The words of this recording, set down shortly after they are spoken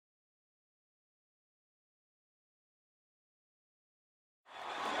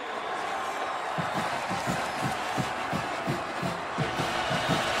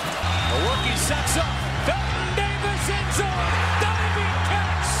Milwaukee sets up. Felton Davis in zone. Diving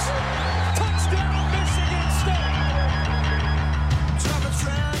catch. Touchdown, Michigan State.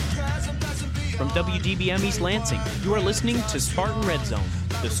 From WDBM East Lansing, you are listening to Spartan Red Zone,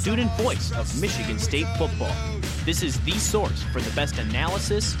 the student voice of Michigan State football. This is the source for the best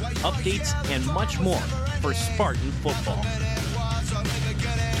analysis, updates, and much more for Spartan football.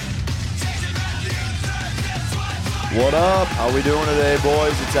 What up? How we doing today,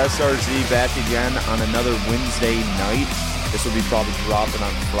 boys? It's SRZ back again on another Wednesday night. This will be probably dropping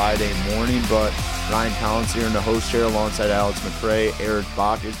on Friday morning, but Ryan Collins here in the host chair alongside Alex McCray. Eric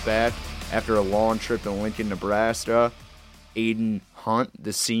Bach is back after a long trip to Lincoln, Nebraska. Aiden Hunt,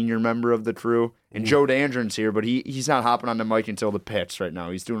 the senior member of the crew. And Joe Dandrin's here, but he's not hopping on the mic until the pitch right now.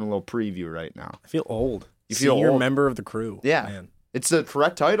 He's doing a little preview right now. I feel old. You feel Senior old? member of the crew. Yeah. Man. It's the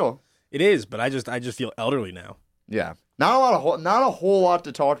correct title. It is, but I just feel elderly now. Yeah. Not a whole lot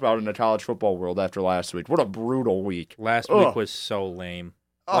to talk about in the college football world after last week. What a brutal week. Last week was so lame.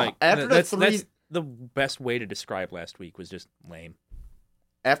 After that's the best way to describe last week was just lame.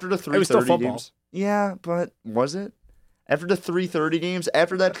 After the 3:30 was still football. games. Yeah, but was it? After the 3:30 games,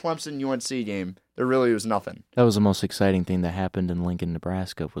 after that Clemson UNC game, there really was nothing. That was the most exciting thing that happened in Lincoln,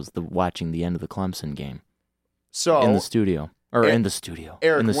 Nebraska, was watching the end of the Clemson game So in the studio. Or Eric- in the studio.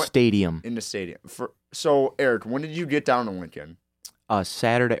 Eric, in the stadium. In the stadium. So, Eric, when did you get down to Lincoln?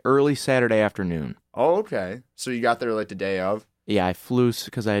 Early Saturday afternoon. Oh, okay. So you got there like the day of? Yeah, I flew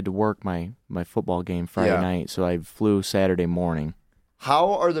because I had to work my football game Friday night, so I flew Saturday morning.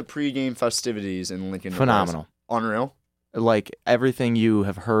 How are the pregame festivities in Lincoln, Phenomenal. Nebraska? Unreal? Like, everything you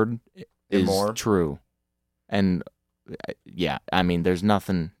have heard is more? true. And, yeah, I mean, there's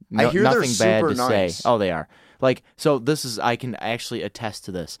nothing, I hear they're nothing bad super to nice. say. Oh, they are. Like, so I can actually attest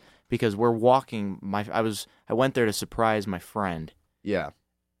to this because we're walking. I went there to surprise my friend. Yeah.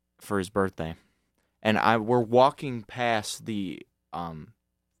 For his birthday, and we're walking past the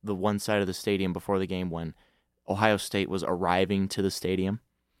one side of the stadium before the game when Ohio State was arriving to the stadium,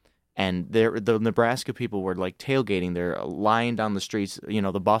 and the Nebraska people were like tailgating. They're lying down the streets,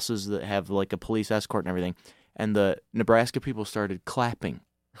 the buses that have like a police escort and everything, and the Nebraska people started clapping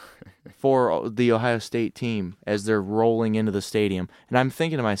for the Ohio State team as they're rolling into the stadium. And I'm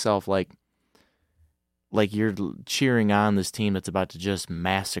thinking to myself, like you're cheering on this team that's about to just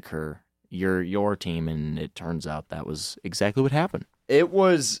massacre your team, and it turns out that was exactly what happened. It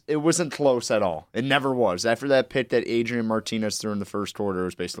wasn't close at all. It never was. After that pick that Adrian Martinez threw in the first quarter, it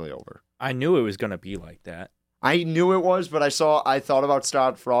was basically over. I knew it was going to be like that. I knew it was, but I thought about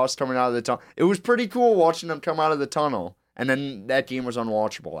Scott Frost coming out of the tunnel. It was pretty cool watching them come out of the tunnel. And then that game was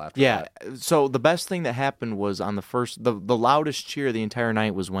unwatchable after that. Yeah, so the best thing that happened was on the loudest cheer the entire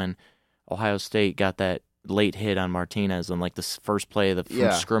night was when Ohio State got that late hit on Martinez on like the first play of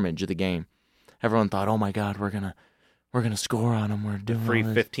the scrimmage of the game. Everyone thought, "Oh my God, we're gonna score on them. We're doing Free all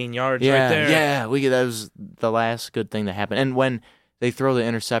this." 15 yards right there. Yeah, that was the last good thing that happened. And when they throw the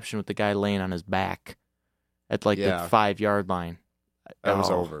interception with the guy laying on his back at like the 5-yard line, that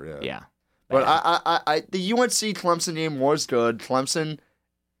was over. Yeah. But I the UNC Clemson game was good. Clemson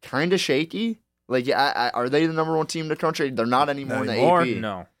kind of shaky. Like, are they the number one team in the country? They're not anymore in the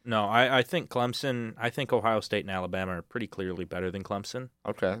AP. No. I think Clemson. I think Ohio State and Alabama are pretty clearly better than Clemson.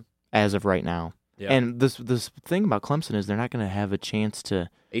 Okay. As of right now. Yeah. And this thing about Clemson is they're not going to have a chance to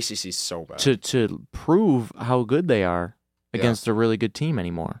ACC's so bad to prove how good they are against a really good team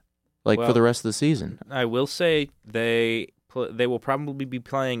anymore. For the rest of the season. I will say they will probably be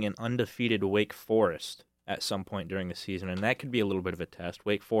playing an undefeated Wake Forest at some point during the season, and that could be a little bit of a test.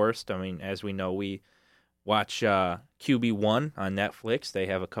 Wake Forest, I mean, as we know, we watch QB1 on Netflix. They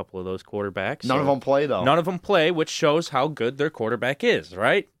have a couple of those quarterbacks. None of them play, though. None of them play, which shows how good their quarterback is,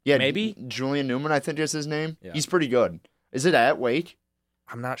 right? Yeah, maybe? Julian Newman, I think is his name. Yeah. He's pretty good. Is it at Wake?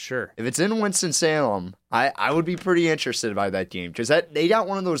 I'm not sure. If it's in Winston-Salem, I would be pretty interested by that game because they got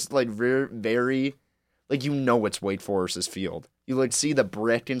one of those like very it's Wake Forest's field. You like see the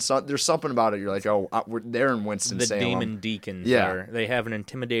brick and stuff. There's something about it. You're like, they're in Winston-Salem. The Demon Deacons. They have an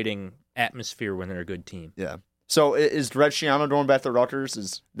intimidating atmosphere when they're a good team. Yeah. So is Red Schiano going back to Rutgers?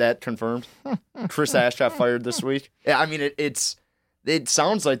 Is that confirmed? Chris Ash got fired this week. Yeah, I mean it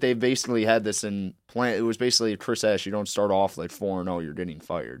sounds like they basically had this in plan. It was basically Chris Ash. You don't start off like 4-0. You're getting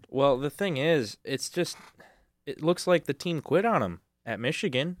fired. Well, the thing is, it looks like the team quit on him at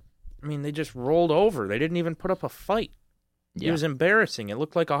Michigan. I mean, they just rolled over. They didn't even put up a fight. Yeah. It was embarrassing. It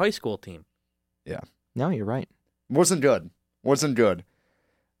looked like a high school team. Yeah. No, you're right. Wasn't good.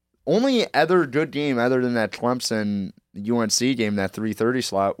 Only other good game other than that Clemson UNC game, that 3:30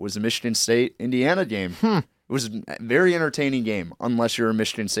 slot, was the Michigan State-Indiana game. It was a very entertaining game, unless you're a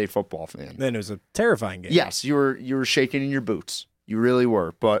Michigan State football fan. Then it was a terrifying game. Yes, you were shaking in your boots. You really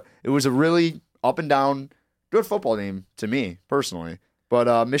were. But it was a really up and down, good football game to me, personally.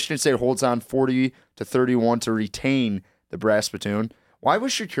 But Michigan State holds on 40-31 to retain the brass spittoon. Why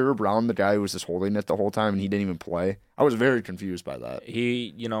was Shakira Brown the guy who was just holding it the whole time and he didn't even play? I was very confused by that.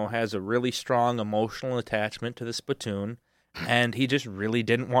 He, has a really strong emotional attachment to the spittoon, and he just really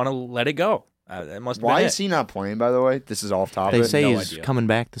didn't want to let it go. That must have Why been is he not playing, by the way? This is off topic. They say no he's idea. coming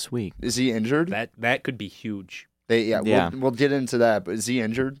back this week. Is he injured? That could be huge. Yeah. We'll get into that, but is he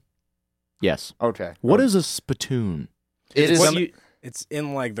injured? Yes. Okay. What is a spittoon? It is. It's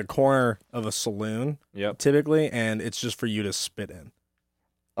in like the corner of a saloon, Yep. typically, and it's just for you to spit in.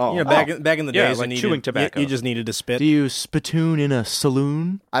 Oh, Back in the Yeah, days, like you chewing needed, tobacco. You just needed to spit. Do you spittoon in a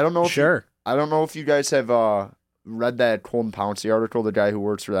saloon? I don't know. Sure. I don't know if you guys have read that Colton Pouncey article. The guy who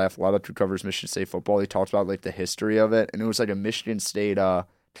works for the Athletic, who covers Michigan State football, he talks about like the history of it, and it was like a Michigan State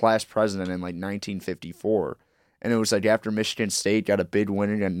class president in like 1954, and it was like after Michigan State got a big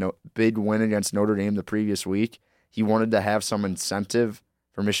win against Notre Dame the previous week, he wanted to have some incentive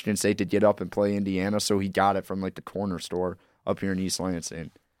for Michigan State to get up and play Indiana, so he got it from like the corner store up here in East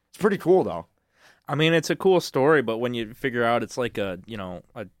Lansing. It's pretty cool though. I mean, it's a cool story, but when you figure out it's like a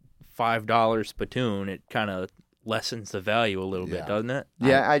 $5 spittoon, it kind of lessens the value a little bit, doesn't it?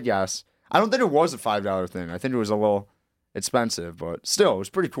 Yeah, I guess. I don't think it was a $5 thing. I think it was a little expensive, but still, it was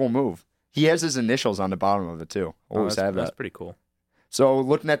a pretty cool move. He has his initials on the bottom of it too. Always have that. That's pretty cool. So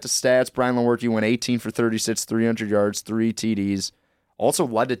looking at the stats, Brian Lewerke went 18 for 36, 300 yards, 3 TDs. Also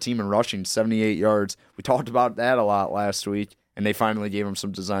led the team in rushing, 78 yards. We talked about that a lot last week, and they finally gave him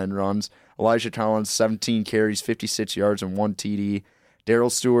some design runs. Elijah Collins, 17 carries, 56 yards, and 1 TD.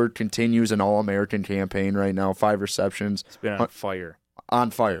 Darrell Stewart continues an All-American campaign right now, 5 receptions. It's been on fire. On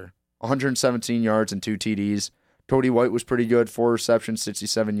fire. 117 yards and 2 TDs. Cody White was pretty good, 4 receptions,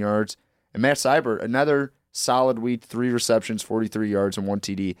 67 yards. And Matt Seibert, another solid week, 3 receptions, 43 yards, and 1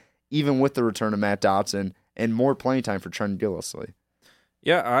 TD, even with the return of Matt Dotson and more playing time for Trent Gillisley.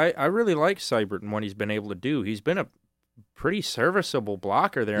 Yeah, I really like Seibert and what he's been able to do. He's been a pretty serviceable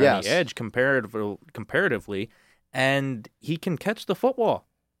blocker there on the edge comparatively, and he can catch the football.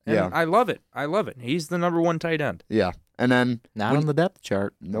 And Yeah. I love it. He's the number 1 tight end. Yeah. And then Not on the depth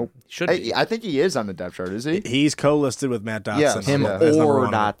chart. nope. Should be. I think he is on the depth chart, is he? He's co-listed with Matt Dotson. Yes, Him yeah. as number or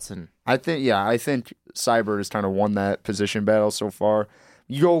one. Dotson. I think Seibert has kind of won that position battle so far.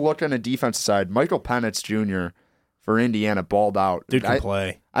 You go look on the defensive side, Michael Penix Jr. for Indiana balled out. Dude can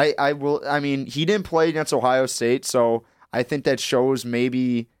play. I mean, he didn't play against Ohio State, so I think that shows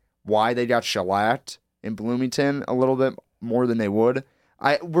maybe why they got shellacked in Bloomington a little bit more than they would.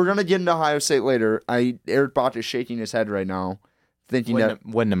 We're gonna get into Ohio State later. Eric Bach is shaking his head right now, thinking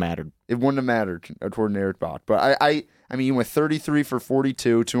Wouldn't have mattered. it wouldn't have mattered according to Eric Bach. But I mean, he went 33 for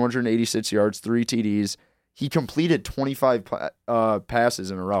 42, 286 yards, 3 TDs. He completed 25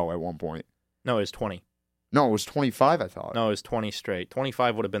 passes in a row at one point. No, it's 20. No, it was 25, I thought. No, it's 20 straight.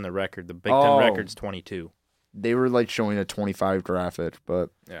 25 would have been the record. The Big Oh. Ten record's 22. They were like showing a 25 graphic, but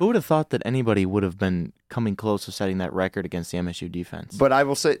Yeah. Who would have thought that anybody would have been coming close to setting that record against the MSU defense? I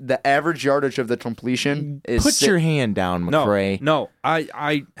will say the average yardage of the completion is Put your hand down, McCray. No,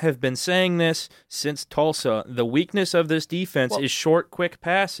 I have been saying this since Tulsa. The weakness of this defense is short, quick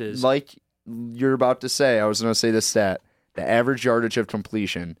passes. like you're about to say. I was going to say the stat. The average yardage of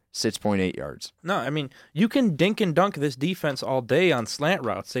completion 6.8 yards. No, I mean, you can dink and dunk this defense all day on slant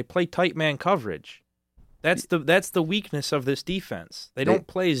routes. They play tight man coverage. That's the weakness of this defense. They don't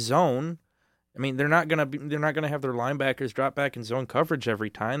play zone. I mean, they're not gonna have their linebackers drop back in zone coverage every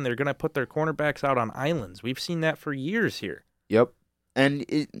time. They're gonna put their cornerbacks out on islands. We've seen that for years here. Yep. And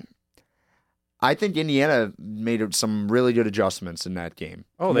I think Indiana made some really good adjustments in that game.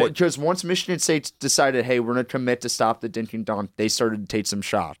 Oh, because once Michigan State decided, hey, we're going to commit to stop the dink and dunk, they started to take some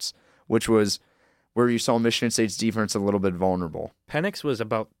shots, which was where you saw Michigan State's defense a little bit vulnerable. Penix was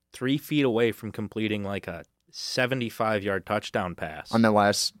about 3 feet away from completing like a 75-yard touchdown pass. On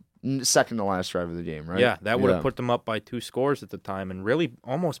the second to last drive of the game, right? Yeah, that would have put them up by 2 scores at the time and really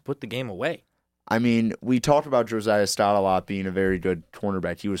almost put the game away. I mean, we talked about Josiah Stott a lot being a very good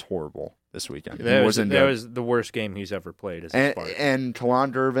cornerback. He was horrible this weekend. That was the worst game he's ever played as a Spartan. And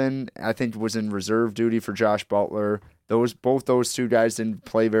Talon Durbin, I think, was in reserve duty for Josh Butler. Both those two guys didn't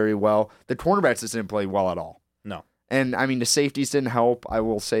play very well. The cornerbacks just didn't play well at all. No. And, I mean, the safeties didn't help. I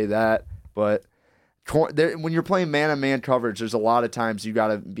will say that. But when you're playing man-on-man coverage, there's a lot of times you got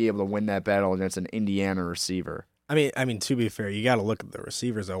to be able to win that battle against an Indiana receiver. I mean, to be fair, you got to look at the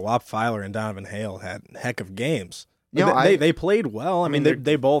receivers. Though Whop Filer and Donovan Hale had heck of games, You know, They played well. I mean,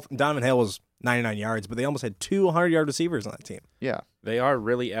 they both. Donovan Hale was 99 yards, but they almost had 2 100-yard receivers on that team. yeah. They are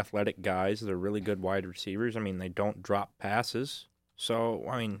really athletic guys. They're really good wide receivers. I mean, they don't drop passes. So,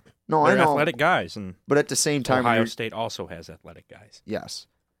 I mean, No, they're I know. athletic guys. And But at the same time, Ohio State also has athletic guys. yes.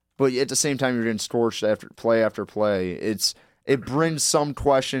 But at the same time, you're getting scorched after play. It brings some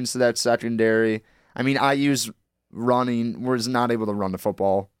questions to that secondary. I mean, IU's running was not able to run the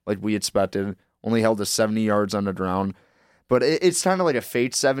football like we expected. Only held to 70 yards on the ground. But it's kind of like a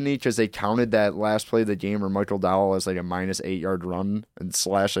fake 70 because they counted that last play of the game where Michael Dowell as like a minus 8-yard run and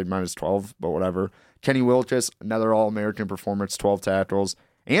slash like minus 12, but whatever. Kenny Wilkes, another All-American performance, 12 tackles.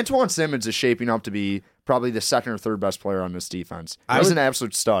 Antoine Simmons is shaping up to be probably the second or third best player on this defense. He's an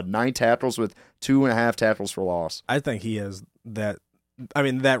absolute stud. 9 tackles with 2.5 tackles for loss. I think he has that. I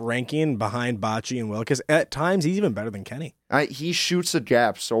mean, that ranking behind Bocce and Wilkes. At times, he's even better than Kenny. He shoots the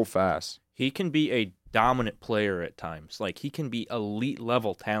gap so fast. He can be a dominant player at times. Like, he can be elite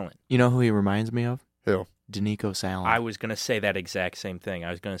level talent. You know who he reminds me of? Who? Danico Sallin. I was going to say that exact same thing. I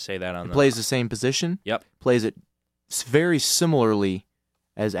was going to say that on He plays the same position. Yep. Plays it very similarly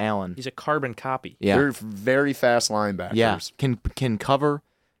as Allen. He's a carbon copy. Yeah. They're very fast linebackers. Yeah. Can cover,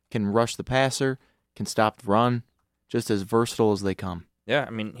 can rush the passer, can stop the run. Just as versatile as they come. Yeah,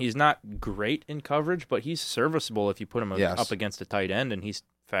 I mean, he's not great in coverage, but he's serviceable if you put him Yes. up against a tight end, and he's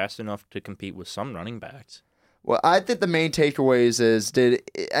fast enough to compete with some running backs. Well, I think the main takeaways is did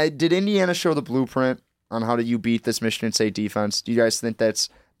Indiana show the blueprint on how do you beat this Michigan State defense? Do you guys think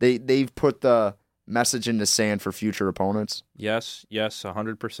they've put the message in the sand for future opponents? Yes,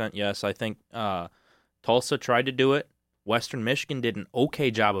 100% yes. I think Tulsa tried to do it. Western Michigan did an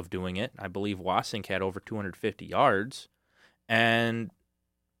okay job of doing it. I believe Wasink had over 250 yards. And,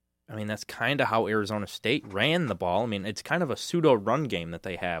 I mean, that's kind of how Arizona State ran the ball. I mean, it's kind of a pseudo-run game that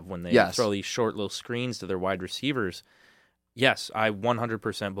they have when they Yes. throw these short little screens to their wide receivers. Yes, I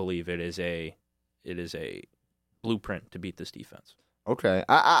 100% believe it is a blueprint to beat this defense. Okay.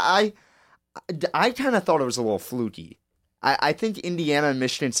 I kind of thought it was a little fluky. I think Indiana and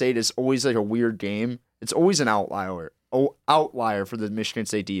Michigan State is always like a weird game. It's always an outlier for the Michigan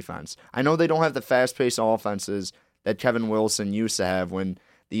State defense. I know they don't have the fast-paced offenses that Kevin Wilson used to have when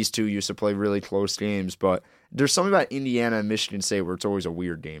these two used to play really close games, but there's something about Indiana and Michigan State where it's always a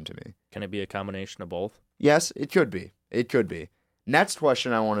weird game to me. Can it be a combination of both? Yes, it could be. It could be. Next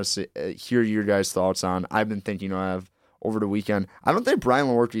question I want to hear your guys' thoughts on. I've been thinking of over the weekend. I don't think Brian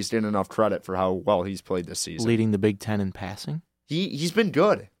Lewerke's getting enough credit for how well he's played this season. Leading the Big Ten in passing. He's been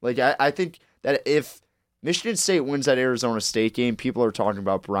good. Like I think that if Michigan State wins that Arizona State game, people are talking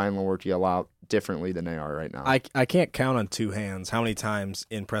about Brian Lewerke a lot differently than they are right now. I can't count on 2 hands how many times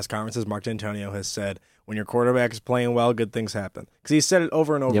in press conferences Mark D'Antonio has said, when your quarterback is playing well, good things happen. Because he's said it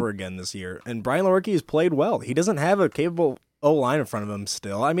over and over again this year. And Brian Lewerke has played well. He doesn't have a capable O-line in front of him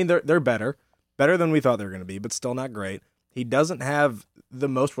still. I mean, they're better than we thought they were going to be, but still not great. He doesn't have the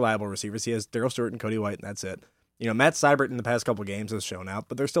most reliable receivers. He has Darryl Stewart and Cody White, and that's it. You know, Matt Seibert in the past couple games has shown out,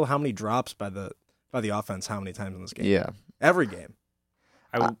 but there's still how many drops by the offense how many times in this game? Yeah. Every game.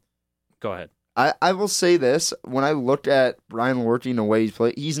 Go ahead. I will say this. When I looked at Brian Lewerke and the way he's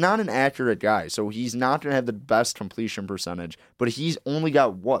played, he's not an accurate guy, so he's not going to have the best completion percentage, but he's only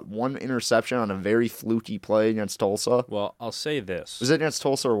got, one interception on a very fluky play against Tulsa? Well, I'll say this. Was it against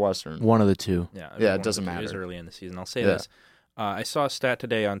Tulsa or Western? One of the two. Yeah, it doesn't matter. It is early in the season. I'll say this. I saw a stat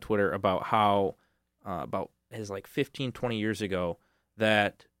today on Twitter about how, about his 15, 20 years ago,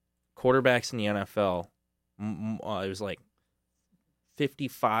 that quarterbacks in the NFL, it was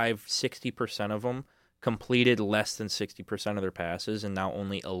 55, 60% of them completed less than 60% of their passes, and now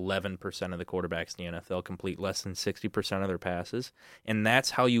only 11% of the quarterbacks in the NFL complete less than 60% of their passes. And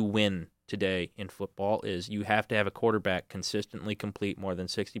that's how you win today in football, is you have to have a quarterback consistently complete more than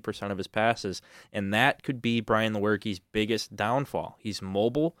 60% of his passes, and that could be Brian Lewerke's biggest downfall. He's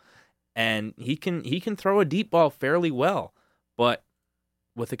mobile, and he can throw a deep ball fairly well, but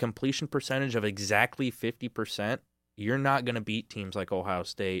with a completion percentage of exactly 50%, you're not going to beat teams like Ohio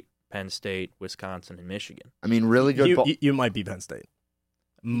State, Penn State, Wisconsin, and Michigan. I mean, really good ball. You might be Penn State.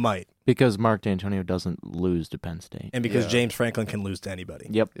 Might. Because Mark D'Antonio doesn't lose to Penn State. And because James Franklin can lose to anybody.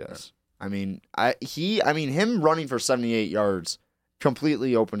 Yep. Yes. I mean, him running for 78 yards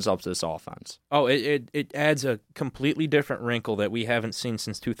completely opens up this offense. Oh, it adds a completely different wrinkle that we haven't seen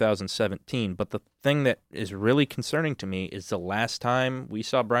since 2017. But the thing that is really concerning to me is the last time we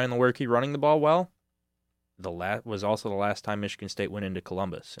saw Brian Lewerke running the ball well, was also the last time Michigan State went into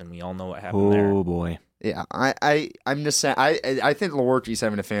Columbus, and we all know what happened there. Oh boy. Yeah, I'm just saying. I think Lewerke's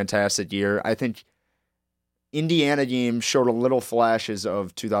having a fantastic year. I think Indiana game showed a little flashes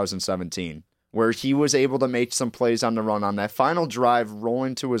of 2017. where he was able to make some plays on the run. On that final drive,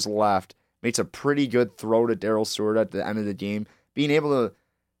 rolling to his left, makes a pretty good throw to Darryl Stewart at the end of the game. Being able to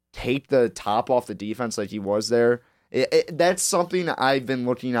take the top off the defense like he was there, that's something I've been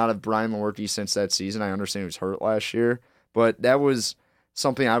looking out of Brian Lewerke since that season. I understand he was hurt last year, but that was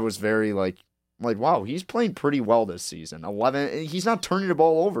something I was very like, wow, he's playing pretty well this season. 11, he's not turning the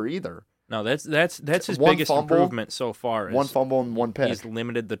ball over either. No, that's his One biggest fumble, improvement so far. One fumble and one pick. He's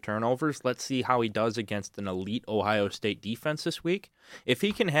limited the turnovers. Let's see how he does against an elite Ohio State defense this week. If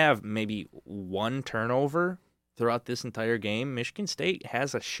he can have maybe one turnover throughout this entire game, Michigan State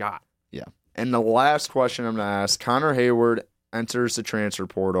has a shot. Yeah. And the last question I'm going to ask, Connor Hayward enters the transfer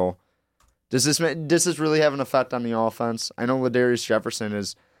portal. Does this really have an effect on the offense? I know Ladarius Jefferson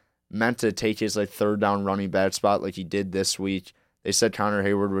is meant to take his third down running back spot like he did this week. They said Connor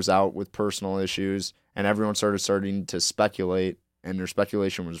Hayward was out with personal issues, and everyone starting to speculate, and their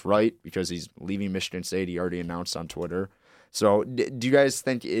speculation was right because he's leaving Michigan State. He already announced on Twitter. So do you guys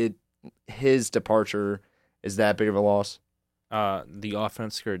think his departure is that big of a loss? The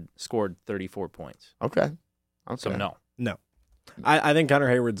offense scored 34 points. Okay. So no. I think Connor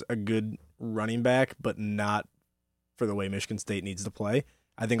Hayward's a good running back, but not for the way Michigan State needs to play.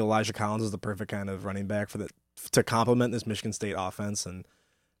 I think Elijah Collins is the perfect kind of running back to complement this Michigan State offense, and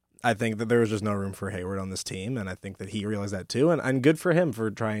I think that there was just no room for Hayward on this team, and I think that he realized that too, and good for him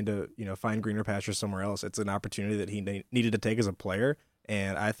for trying to find greener pastures somewhere else. It's an opportunity that he needed to take as a player,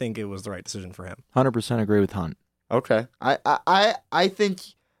 and I think it was the right decision for him. 100% agree with Hunt. Okay. I think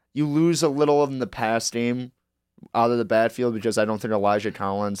you lose a little in the pass game out of the backfield because I don't think Elijah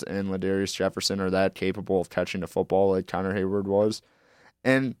Collins and Ladarius Jefferson are that capable of catching the football like Connor Hayward was.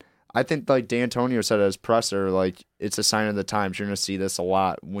 And I think D'Antonio said at his presser, it's a sign of the times. You're going to see this a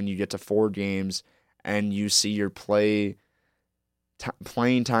lot when you get to 4 games and you see your playing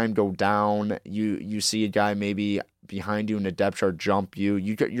time go down. You see a guy maybe behind you in the depth chart jump you.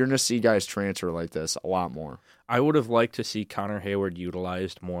 You're going to see guys transfer like this a lot more. I would have liked to see Connor Hayward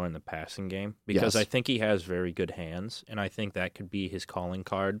utilized more in the passing game because Yes. I think he has very good hands, and I think that could be his calling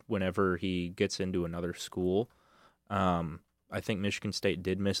card whenever he gets into another school. I think Michigan State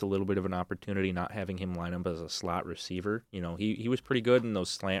did miss a little bit of an opportunity not having him line up as a slot receiver. He was pretty good in those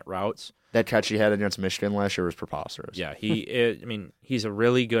slant routes. That catch he had against Michigan last year was preposterous. Yeah, he's a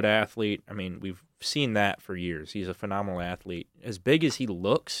really good athlete. We've seen that for years. He's a phenomenal athlete. As big as he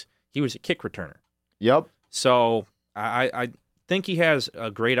looks, he was a kick returner. Yep. So I think he has a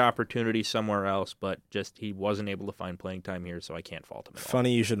great opportunity somewhere else, but just he wasn't able to find playing time here, so I can't fault him at all.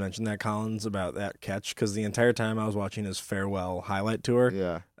 Funny you should mention that, Collins, about that catch, because the entire time I was watching his farewell highlight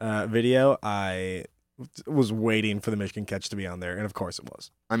tour video, I was waiting for the Michigan catch to be on there, and of course it was.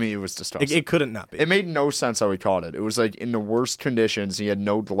 It was disgusting. It couldn't not be. It made no sense how he caught it. It was in the worst conditions. He had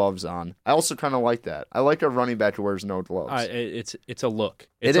no gloves on. I also kind of like that. I like a running back who wears no gloves. It's a look.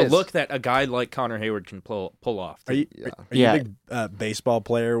 It It's a is. look that a guy like Connor Hayward can pull off. Are you a big baseball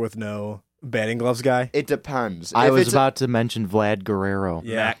player with no batting gloves guy? It depends. I If was it's about to mention Vlad Guerrero.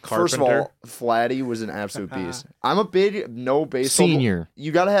 Yeah. Matt Carpenter. First of all, Vladdy was an absolute beast. I'm a big no baseball Senior.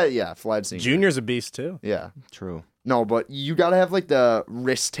 You gotta have Vlad Senior. Junior's a beast too. Yeah. True. No, but you gotta have the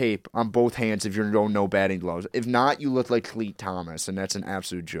wrist tape on both hands if you're gonna go no batting gloves. If not, you look like Cleat Thomas, and that's an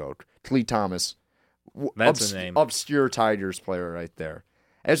absolute joke. Cleat Thomas, That's a name. Obscure Tigers player right there.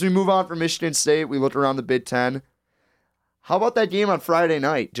 As we move on from Michigan State, we look around the Big Ten. How about that game on Friday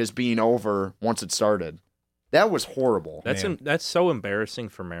night just being over once it started? That was horrible. That's so embarrassing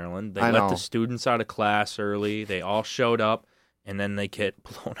for Maryland. They I let know. the students out of class early. They all showed up, and then they get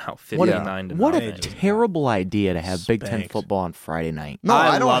blown out What 59 to What a nothing. terrible idea to have Big Ten Spanked. football on Friday night. No,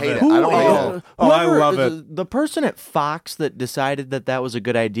 I don't love hate it. it. I don't hate it. I Whoever- love it. The person at Fox that decided that was a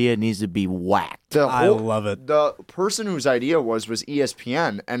good idea needs to be whacked. I love it. The person whose idea was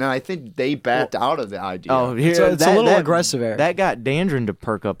ESPN, and I think they backed out of the idea. Oh, It's a little aggressive, Eric. That got Dandrin to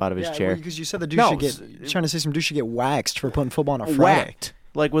perk up out of his chair. Because you said the douche No, should get trying to say some douche should get waxed for putting football on a Friday. Whacked,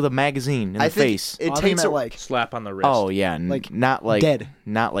 like with a magazine in I the think face. it I think takes meant a, like Slap on the wrist. Oh yeah, not like dead.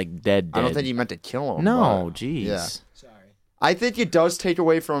 not like dead. I don't think he meant to kill him. No, but, jeez. Yeah. I think it does take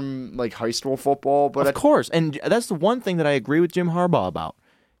away from high school football, but Of course, and that's the one thing that I agree with Jim Harbaugh about.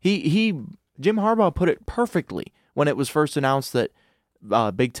 Jim Harbaugh put it perfectly when it was first announced that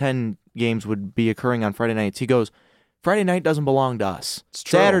Big Ten games would be occurring on Friday nights. He goes, Friday night doesn't belong to us. It's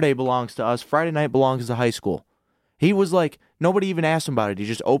true. Saturday belongs to us. Friday night belongs to high school. He was like, nobody even asked him about it. He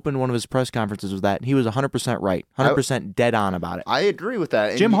just opened one of his press conferences with that. He was 100% right, 100% dead on about it. I agree with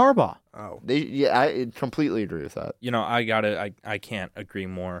that. And Jim Harbaugh. Oh, I completely agree with that. I can't agree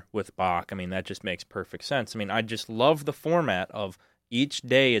more with Bach. That just makes perfect sense. I just love the format of Each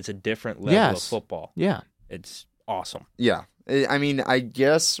day is a different level of Yes. football. Yeah. It's awesome. Yeah. I mean, I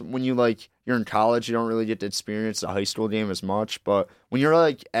guess when you're in college, you don't really get to experience the high school game as much. But when you're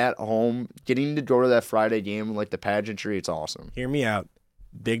at home, getting to go to that Friday game, the pageantry, it's awesome. Hear me out.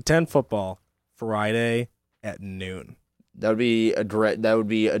 Big Ten football, Friday at noon. That would be a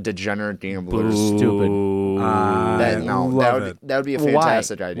degenerate gambler. Stupid. That would be a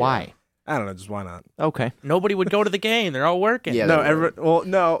fantastic idea. Why? I don't know, just why not? Okay. Nobody would go to the game. They're all working. Yeah, No,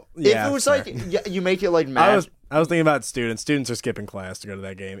 no. Yeah, if it was fair. you make it match. I was thinking about students. Students are skipping class to go to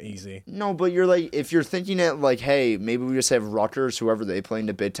that game. Easy. No, but you're if you're thinking it hey, maybe we just have Rutgers, whoever they play in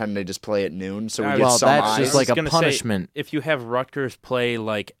the Big Ten, they just play at noon, so we get Well, some that's eyes. just like a gonna say, punishment. if you have Rutgers play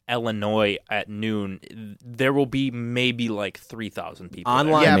Illinois at noon, there will be maybe 3,000 people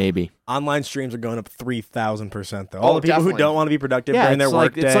Online, Yeah. Maybe. online streams are going up 3,000% though. All Oh, the people definitely. who don't want to be productive Yeah, during their it's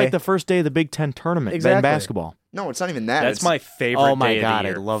work day. it's like the first day of the Big Ten tournament in Exactly. basketball. No, it's not even that. That's It's- my favorite Oh my day God, of I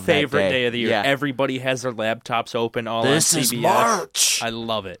the year. love that favorite day. day of the year. Yeah. Everybody has their laptops open all This on is CBS. March. I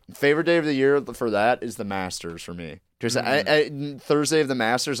love it. favorite day of the year for that is the Masters for me. Because Thursday of the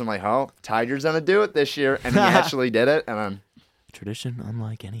Masters, I'm Tiger's gonna do it this year, and he actually did it, and Tradition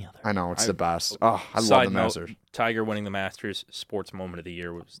unlike any other. I know it's the best. Oh, I love Side the note, Masters. Tiger winning the Masters sports moment of the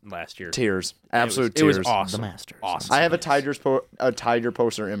year was last year. Tears, absolute It was tears. awesome. The Masters. Awesome. I have a Tiger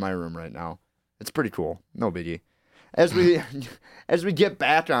poster in my room right now. It's pretty cool. No biggie. As we get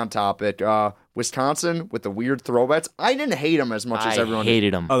back on topic, Wisconsin with the weird throwbacks. I didn't hate them as much as everyone I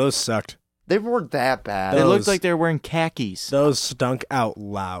hated them. Oh, those sucked. They weren't that bad. They Those- looked like they were wearing khakis. Those stunk out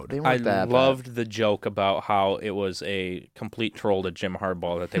loud. They I weren't that loved the joke about how it was a complete troll to Jim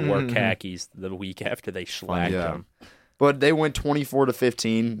Harbaugh that they wore khakis the week after they shellacked Yeah. him. But they went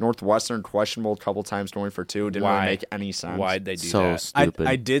 24-15. Northwestern questionable a couple times going for 2. Didn't Why? really make any sense. Why'd they do So that? stupid.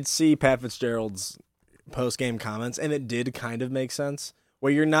 I did see Pat Fitzgerald's post-game comments, and it did kind of make sense.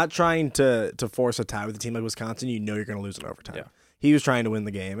 Where you're not trying to force a tie with a team like Wisconsin, you know you're going to lose in overtime. Yeah. He was trying to win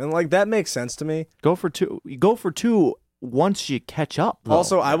the game, and that makes sense to me. Go for two. Go for two once you catch up. Though.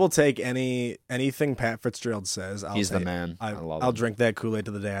 Also, I will take anything Pat Fitzgerald says. He's the man. I love I'll him. drink that Kool-Aid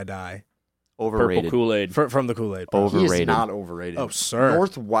to the day I die. overrated. Purple Kool-Aid. From the Kool-Aid. He is Overrated. not overrated. Oh, sir.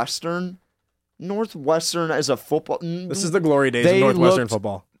 Northwestern as a football. This is the glory days They of Northwestern looked-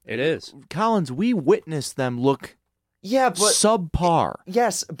 football. It is. Collins, we witnessed them look Yeah, but subpar.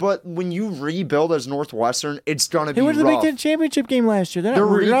 yes, but when you rebuild as Northwestern, it's gonna They be went to the Big rough. Ten championship game last year. They're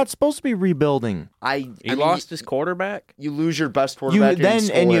They're not supposed to be rebuilding. He lost his quarterback. You lose your best You quarterback. in then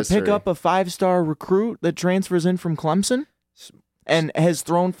school and you history. pick up a 5-star recruit that transfers in from Clemson and has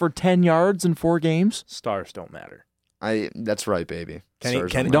thrown for 10 yards in 4 games. Stars don't matter. That's right, baby. Kenny-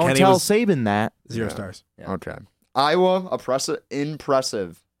 Stars Kenny- don't Don't Kenny tell was- Saban that. 0 Yeah. stars. Yeah. Okay. Iowa,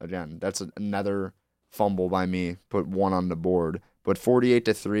 impressive. Again, that's another fumble by me. Put one on the board. But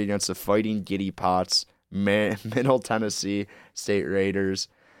 48-3 against the Fighting Giddy Pots, Middle Tennessee State Raiders.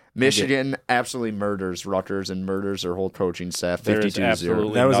 Michigan absolutely murders Rutgers and murders their whole coaching staff. There is 52-0.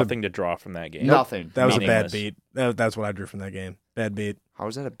 absolutely That was nothing to draw from that game. Nothing. That was a bad Meaningless. beat. That's what I drew from that game. Bad beat. How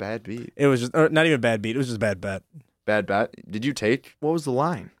is that a bad beat? It was just not even a bad beat. It was just a bad bet. Bad bet. Did you take What was the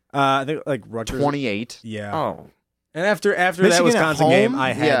line? I think Rutgers. 28? Yeah. Oh. And after Michigan that at Wisconsin home? game,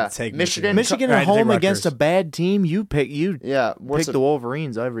 I had Yeah. to take Michigan- Michigan I at had to take home against a Rutgers. bad team, you pick Yeah. What's the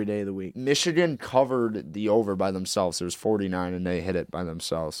Wolverines every day of the week. Michigan covered the over by themselves. It was 49, and they hit it by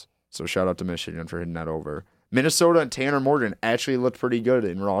themselves. So shout out to Michigan for hitting that over. Minnesota and Tanner Morgan actually looked pretty good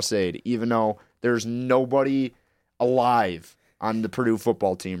in Ross-Ade, even though there's nobody alive on the Purdue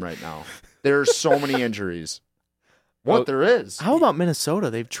football team right now. There's so many injuries. There is. How about Minnesota?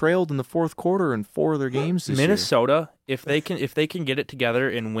 They've trailed in the fourth quarter in 4 of their games this year. Minnesota, if they can get it together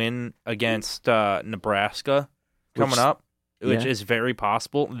and win against Nebraska coming up, which yeah. is very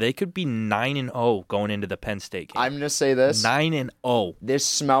possible, they could be 9-0 going into the Penn State game. I'm going to say this. 9-0. This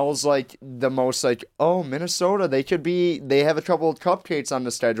smells like the most Minnesota. They have a couple of cupcakes on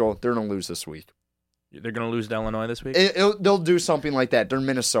the schedule. They're going to lose this week. They're going to lose to Illinois this week. They'll do something like that. They're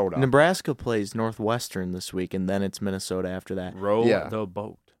Minnesota. Nebraska plays Northwestern this week, and then it's Minnesota after that. Row Yeah. the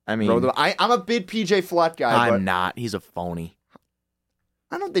boat. I mean, I'm a big PJ Fleck guy, but I'm not. He's a phony.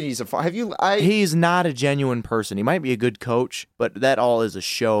 I don't think he's a fun. He's not a genuine person. He might be a good coach, but that all is a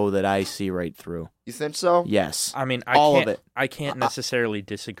show that I see right through. You think so? Yes. I mean, All of it. I can't necessarily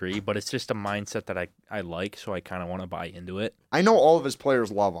disagree, but it's just a mindset that I like, so I kind of want to buy into it. I know all of his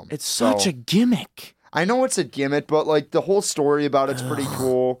players love him. It's such a gimmick. I know it's a gimmick, but the whole story about it's pretty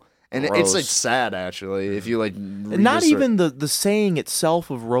cool, and it's Gross. sad actually. If you Not even the saying itself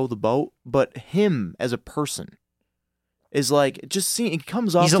of row the boat, but him as a person is just seeing. It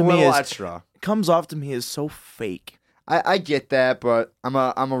comes off he's a to me little as extra. comes off to me as so fake. I get that, but I'm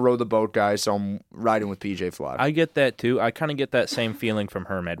a row the boat guy, so I'm riding with PJ Fleck. I get that too. I kind of get that same feeling from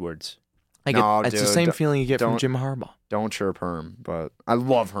Herm Edwards. It's the same feeling you get from Jim Harbaugh. Don't chirp Herm, but I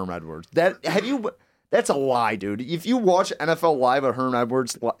love Herm Edwards. That's a lie, dude. If you watch NFL Live at Herm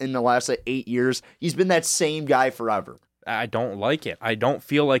Edwards in the last 8 years, he's been that same guy forever. I don't like it. I don't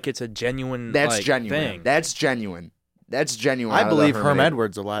feel like it's a genuine genuine thing. That's genuine. That's genuine. I believe Herm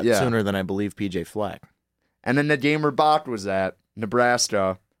Edwards a lot sooner than I believe PJ Fleck. And then the game where Bach was at,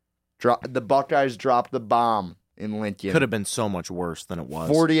 Nebraska, the Buckeyes dropped the bomb in Lincoln. Could have been so much worse than it was.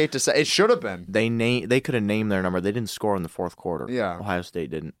 48-7. It should have been. They could have named their number. They didn't score in the fourth quarter. Yeah. Ohio State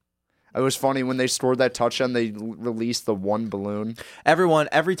didn't. It was funny when they scored that touchdown, they released the one balloon.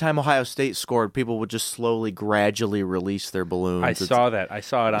 Every time Ohio State scored, people would just slowly, gradually release their balloons. I saw that. I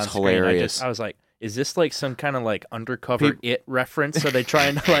saw it on screen. Hilarious. I was like, is this like some kind of like undercover It reference? Are they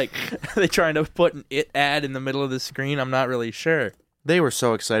trying to put an It ad in the middle of the screen? I'm not really sure. They were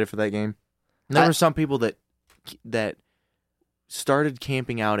so excited for that game. And there were some people that started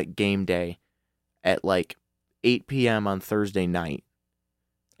camping out at game day at like 8 p.m. on Thursday night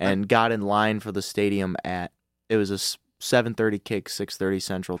and got in line for the stadium it was a 7:30 kick, 6:30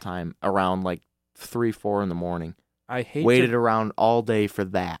 Central Time, around like 3-4 in the morning. Waited around all day for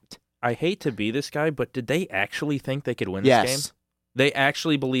that. I hate to be this guy, but did they actually think they could win this game? They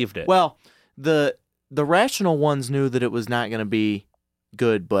actually believed it. Well, the rational ones knew that it was not going to be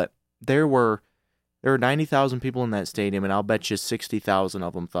good, but there were 90,000 people in that stadium, and I'll bet you 60,000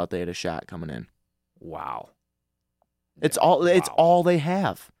 of them thought they had a shot coming in. Wow. It's all they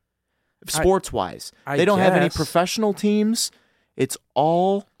have, sports-wise. They don't have any professional teams. It's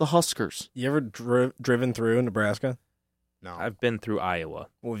all the Huskers. You ever driven through Nebraska? No. I've been through Iowa.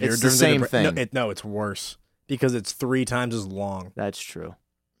 Well, it's the same thing. No, it's worse because it's 3 times as long. That's true.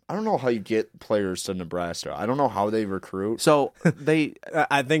 I don't know how you get players to Nebraska. I don't know how they recruit. So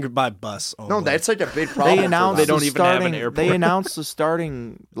I think by bus only. No, that's like a big problem. They announced they don't even have an airport. They announced the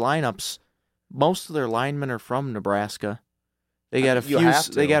starting lineups. Most of their linemen are from Nebraska. They got a few.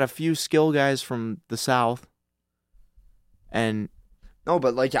 They got a few skill guys from the South. And no,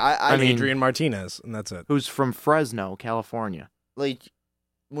 but like I mean Adrian Martinez, and that's it. Who's from Fresno, California. Like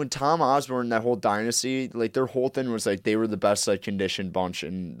when Tom Osborne, that whole dynasty, like their whole thing was like they were the best like conditioned bunch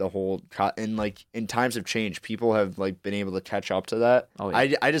in the whole. And like in times of change, people have like been able to catch up to that. Oh,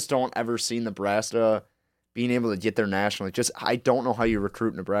 yeah. I just don't ever see Nebraska being able to get their national. Just I don't know how you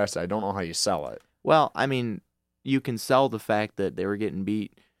recruit Nebraska. I don't know how you sell it. Well, I mean, you can sell the fact that they were getting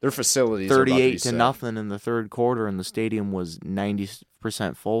beat. Their facilities 38-0 in the third quarter, and the stadium was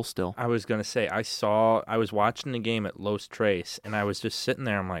 90% full still. I was gonna say I was watching the game at Los Tres, and I was just sitting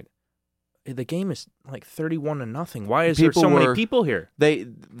there. I'm like, hey, the game is like 31-0. Why is there so many people here? They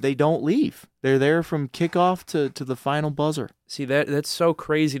don't leave. They're there from kickoff to the final buzzer. See that's so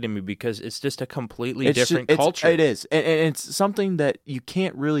crazy to me because it's just a completely different culture. It is, and it's something that you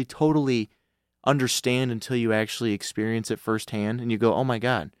can't really totally understand until you actually experience it firsthand, and you go, "Oh my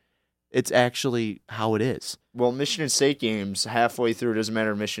God, it's actually how it is." Well, Michigan State games halfway through, it doesn't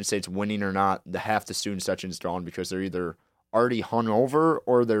matter if Michigan State's winning or not. Half the student section's drawn because they're either already hungover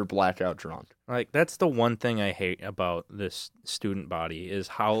or they're blackout drunk. Like that's the one thing I hate about this student body is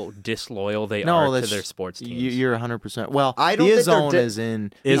how disloyal they are to their sports teams. You're 100%. Well, I don't the think Izzone is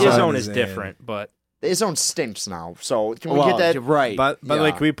in. Izzone is different, but the Izzone stinks now. So can we get that right? But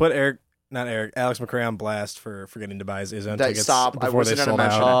like, can we put Alex McRae on blast for forgetting to buy his Izzone tickets before they sold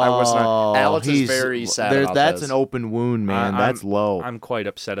out. I wasn't. Alex is very sad about that's this. an open wound, man. That's low. I'm quite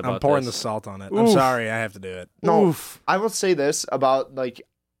upset about. I'm pouring this. the salt on it. I'm sorry, I have to do it. No, Oof. I will say this about like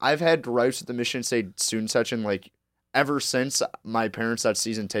I've had gripes with the Michigan State student section like ever since my parents got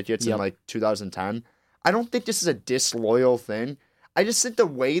season tickets in like 2010. I don't think this is a disloyal thing. I just think the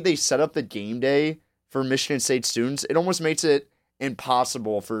way they set up the game day for Michigan State students, it almost makes it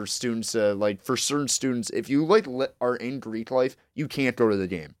impossible for students to for certain students. If you are in Greek life, you can't go to the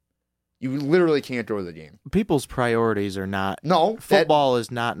game. You literally can't go to the game. People's priorities are not. No, football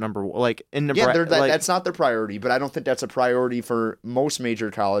is not number one. Like in Nebraska, that's not their priority. But I don't think that's a priority for most major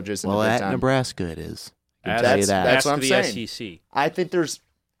colleges. In the Big Ten. At Nebraska, it is. That's what I'm saying. SEC. I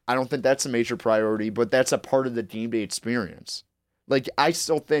don't think that's a major priority, but that's a part of the game day experience. Like I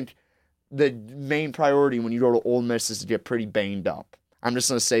still think the main priority when you go to Ole Miss is to get pretty banged up. I'm just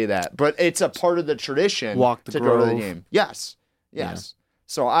going to say that. But it's a part of the tradition go to the game. Yes. Yeah.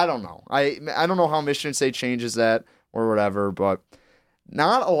 So I don't know. I don't know how Michigan State changes that or whatever, but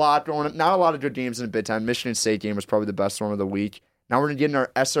not a lot of good games in the Big Ten. Michigan State game was probably the best one of the week. Now we're going to get in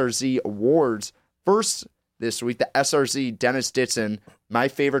our SRZ awards. First this week, the SRZ Dennis Ditson, my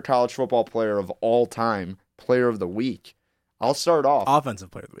favorite college football player of all time, player of the week. I'll start off.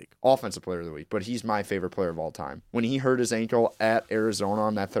 Offensive player of the week. Offensive player of the week, but he's my favorite player of all time. When he hurt his ankle at Arizona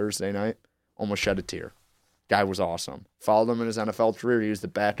on that Thursday night, almost shed a tear. Guy was awesome. Followed him in his NFL career. He was the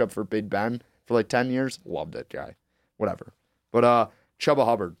backup for Big Ben for like 10 years. Loved it, guy. Whatever. But Chuba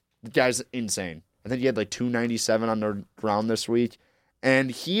Hubbard, the guy's insane. I think he had like 297 on the ground this week.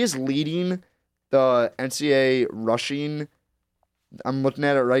 And he is leading the NCAA rushing, I'm looking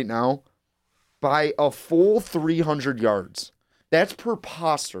at it right now, by a full 300 yards. That's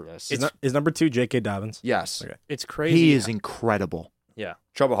preposterous. Is number 2 J.K. Dobbins? Yes. Okay. It's crazy. He is incredible. Yeah.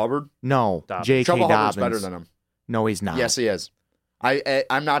 Chuba Hubbard? No, Dobbins. J.K. Chuba Dobbins. Hubbard's better than him. No, he's not. Yes, he is.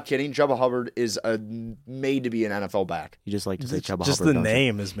 I'm not kidding. Chuba Hubbard is made to be an NFL back. You just like to say Chuba Just Hubbard. the don't you?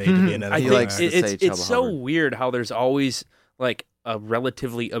 name is made to be an NFL I He think likes back. to say Chuba it's so Hubbard. weird how there's always like a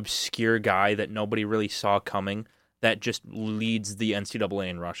relatively obscure guy that nobody really saw coming that just leads the NCAA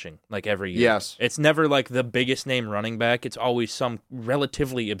in rushing like every year. Yes. It's never like the biggest name running back. It's always some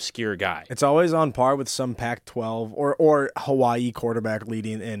relatively obscure guy. It's always on par with some Pac-12 or Hawaii quarterback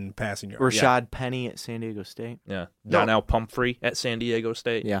leading in passing yards. Rashad Penny at San Diego State. Yeah. No. Donnell Pumphrey at San Diego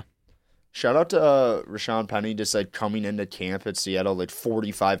State. Yeah. Shout out to Rashawn Penny, just like coming into camp at Seattle, like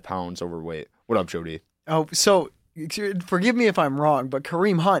 45 pounds overweight. What up, Jody? Oh, so forgive me if I'm wrong, but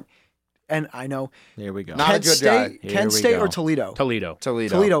Kareem Hunt, and I know There we go. Not a Kent good State, guy. Here Kent we State go. or Toledo? Toledo.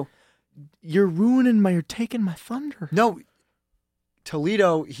 Toledo. You're taking my thunder. No,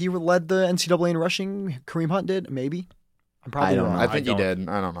 Toledo. He led the NCAA in rushing. Kareem Hunt did, maybe. I'm probably I don't wrong. know. I think he don't- did.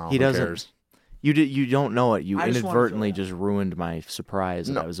 I don't know. He Who doesn't. cares? You don't know it. You I just wanted to inadvertently throw that just ruined my surprise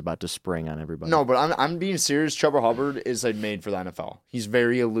that No. I was about to spring on everybody. No, but I'm being serious. Chuba Hubbard is like made for the NFL. He's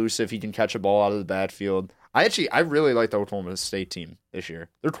very elusive. He can catch a ball out of the backfield. I really like the Oklahoma State team this year.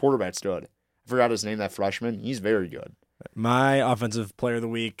 Their quarterback's good. I forgot his name, that freshman. He's very good. My offensive player of the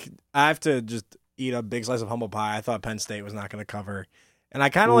week, I have to just eat a big slice of humble pie. I thought Penn State was not going to cover. And I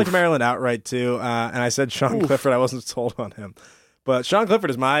kind of like Maryland outright, too. And I said Sean Clifford. I wasn't sold on him. But Sean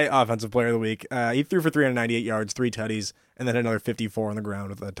Clifford is my offensive player of the week. He threw for 398 yards, 3 tutties, and then another 54 on the ground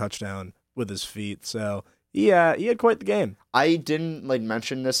with a touchdown with his feet. So, he had quite the game. I didn't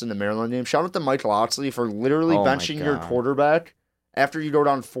mention this in the Maryland game. Shout out to Mike Lotzley for literally Oh my benching your God. quarterback after you go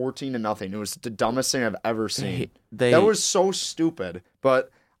down 14-0. It was the dumbest thing I've ever seen. They That was so stupid.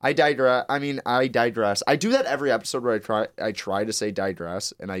 But I digress. I digress. I do that every episode where I try to say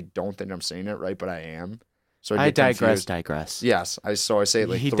digress, and I don't think I'm saying it right, but I am. So I get confused. digress. Yes, I say it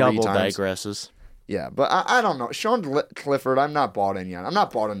like he 3 double times. digresses. Yeah, but I don't know. Sean Clifford, I'm not bought in yet. I'm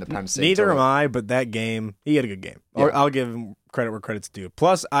not bought into Penn State. Neither till- am I, but that game, he had a good game. Yeah. I'll give him credit where credit's due.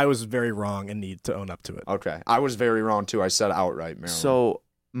 Plus, I was very wrong and need to own up to it. Okay, I was very wrong too. I said outright Maryland. So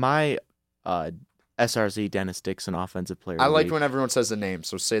my SRZ Dennis Dixon offensive player. I of the like week. when everyone says the name,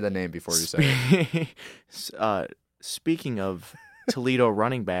 so say the name before you say it. Speaking of Toledo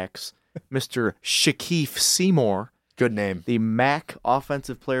running backs, Mr. Shaquille Seymour, Good name. the MAC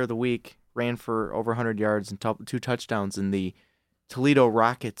offensive player of the week, ran for over 100 yards and 2 touchdowns in the Toledo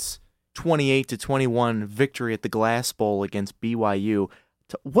Rockets 28-21 victory at the Glass Bowl against BYU.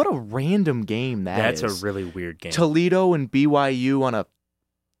 What a random game That's is. a really weird game. Toledo and BYU on a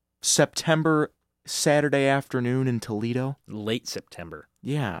September Saturday afternoon in Toledo. Late September.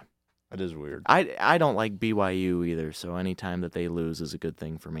 Yeah. That is weird. I don't like BYU either, so anytime that they lose is a good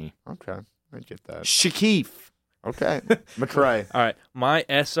thing for me. Okay, I get that. Shaquille. Okay, McCray. All right, my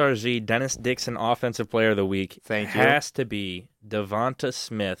SRZ Dennis Dixon offensive player of the week Thank you. has to be Devonta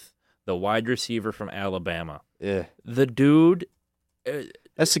Smith, the wide receiver from Alabama. Yeah. The dude,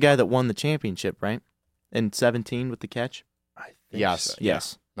 That's the guy that won the championship, right? In 17 with the catch? I think Yes. so.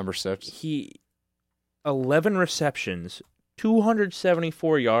 Yes. Number 6. He 11 receptions,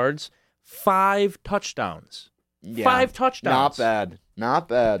 274 yards, 5 touchdowns. Yeah. 5 touchdowns. Not bad. Not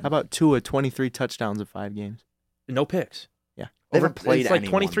bad. How about Tua, 23 touchdowns in 5 games? No picks. Yeah. They haven't played It's like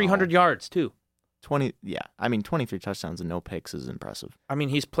anyone, 2,300 though. yards too. 23 touchdowns and no picks is impressive. I mean,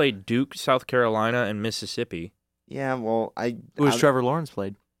 he's played Duke, South Carolina, and Mississippi. Yeah, well, Who has Trevor Lawrence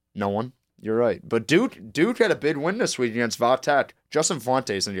played? No one. You're right. But Duke had a big win this week against Vatech. Justin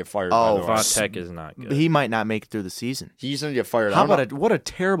Fuente's going to get fired. by the way. Vatech is not good. He might not make it through the season. He's going to get fired. How about what a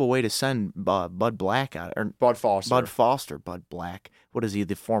terrible way to send Bud Black out, or Bud Foster? Bud Black. What is he?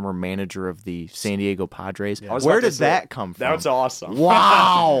 The former manager of the San Diego Padres. I was Where about to did say, that come from? That's awesome.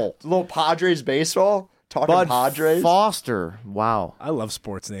 Wow. Little Padres baseball. Talking Bud Padres. Foster. Wow. I love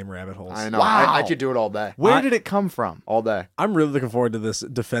sports name rabbit holes. I know. Wow. I could do it all day. Where did it come from? All day. I'm really looking forward to this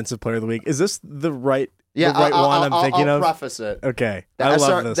defensive player of the week. Is this the right, Yeah, the right one I'm I'll thinking of? preface it. Okay, The I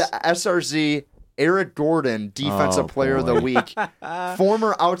love this. The SRZ Eric Gordon, Defensive Player of the Week.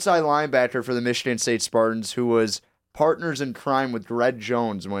 Former outside linebacker for the Michigan State Spartans, who was partners in crime with Greg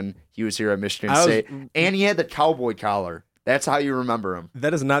Jones when he was here at Michigan State. And he had the cowboy collar. That's how you remember him.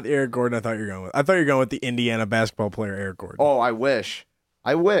 That is not the Eric Gordon I thought you were going with. I thought you were going with the Indiana basketball player Eric Gordon. Oh, I wish.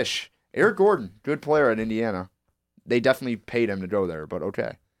 Eric Gordon, good player at Indiana. They definitely paid him to go there, but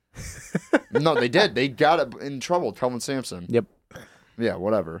okay. No, they did. They got it in trouble. Kelvin Sampson. Yep. Yeah,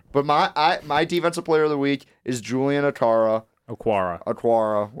 whatever. But my defensive player of the week is Julian Aquara,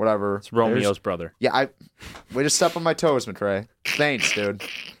 whatever. It's Romeo's brother. Yeah, way to step on my toes, McRae. Thanks, dude.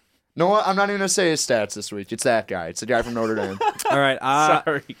 No, what? I'm not even gonna say his stats this week. It's that guy. It's the guy from Notre Dame. All right.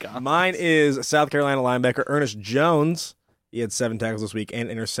 Sorry, guys. Mine is South Carolina linebacker Ernest Jones. He had 7 tackles this week and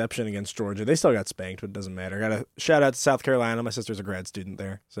interception against Georgia. They still got spanked, but it doesn't matter. Got a shout out to South Carolina. My sister's a grad student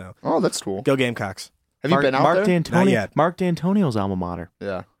there, so Oh, that's cool. go Gamecocks. Have you been out there? Not yet. Mark D'Antonio's alma mater.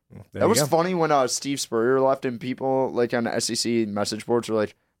 Yeah. There That you was go. funny when Steve Spurrier left and people like on the SEC message boards were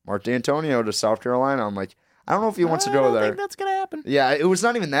like, Mark D'Antonio to South Carolina. I'm like, I don't know if he wants to go there. I think that's gonna happen. Yeah, it was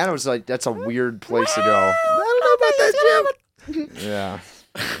not even that. It was like, that's a weird place to go. I don't know about that, Jim. Yeah.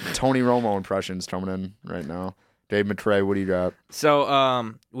 Tony Romo impressions coming in right now. Dave McRae, what do you got?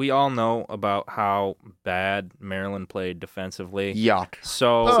 So, we all know about how bad Maryland played defensively. Yuck.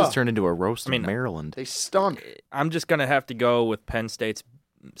 So, This has turned into a roast of Maryland. They stunk. I'm just going to have to go with Penn State's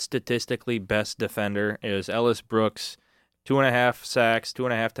statistically best defender is Ellis Brooks. 2.5 sacks,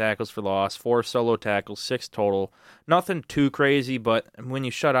 2.5 tackles for loss, 4 solo tackles, 6 total. Nothing too crazy, but when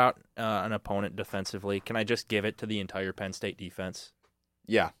you shut out an opponent defensively, can I just give it to the entire Penn State defense?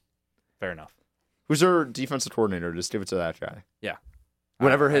 Yeah. Fair enough. Who's their defensive coordinator? Just give it to that guy. Yeah.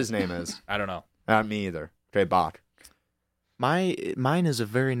 Whatever his name is. I don't know. Not me either. Okay, Bach. Mine is a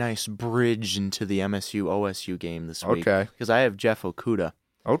very nice bridge into the MSU-OSU game this week. Okay. Because I have Jeff Okudah,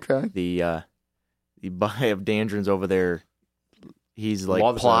 Okay. the buy of Dandrin's over there. He's like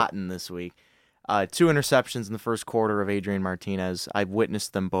Loves plotting this week. 2 interceptions in the first quarter of Adrian Martinez. I've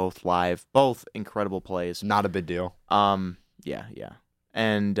witnessed them both live. Both incredible plays. Not a big deal. Yeah.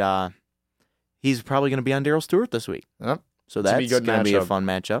 And he's probably going to be on Darryl Stewart this week. Yep. So It's gonna be that's a good going to be a matchup. fun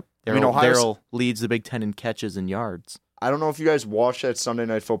matchup. I mean, Ohio Darryl leads the Big Ten in catches and yards. I don't know if you guys watched that Sunday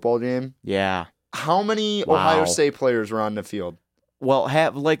Night Football game. Yeah. How many Wow. Ohio State players were on the field? Well,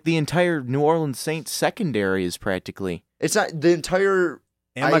 the entire New Orleans Saints secondary is practically It's not the entire.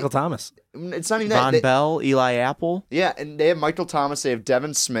 And Michael Thomas. It's not even that. Von Bell, Eli Apple. Yeah, and they have Michael Thomas. They have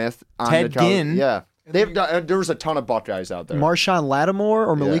Devin Smith. On Ted the college- Ginn. Yeah. There was a ton of Buckeyes out there. Marshawn Lattimore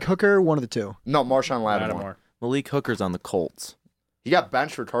or Malik Yeah. Hooker, one of the two. No, Marshawn Lattimore. Malik Hooker's on the Colts. He got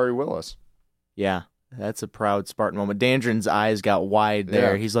benched for Tari Willis. Yeah, that's a proud Spartan moment. Dandrin's eyes got wide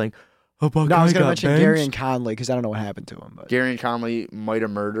there. Yeah. He's like, oh, Buckeye No, I was going to got mention benched? Gary and Conley because I don't know what happened to him. But Gary and Conley might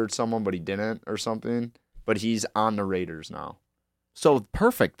have murdered someone, but he didn't or something. But he's on the Raiders now. So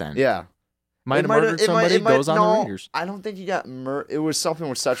perfect then. Yeah. Might It have might- murdered it might- somebody, it might- goes on no, the Raiders. I don't think he got It was something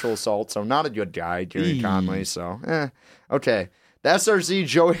with sexual assault, so not a good guy, Gary Eee. Conley. So, okay. The SRZ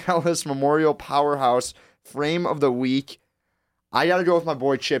Joey Ellis Memorial Powerhouse Frame of the Week. I got to go with my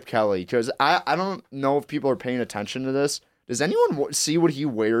boy Chip Kelly because I don't know if people are paying attention to this. Does anyone see what he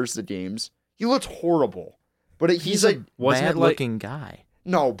wears the games? He looks horrible. But he's like, Wasn't it Bad like looking guy.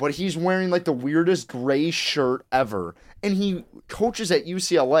 no, but he's wearing like the weirdest gray shirt ever. And he coaches at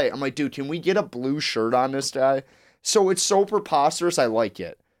UCLA. I'm like, dude, can we get a blue shirt on this guy? So it's so preposterous. I like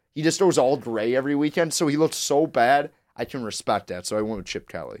it. He just goes all gray every weekend. So he looks so bad. I can respect that. So I went with Chip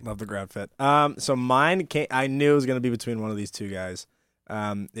Kelly. Love the ground fit. So mine, I knew it was going to be between one of these two guys.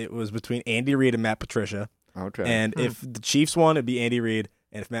 It was between Andy Reid and Matt Patricia. Okay. And if the Chiefs won, it'd be Andy Reid.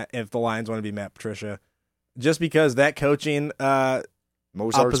 And if the Lions won, it'd be Matt Patricia. Just because that coaching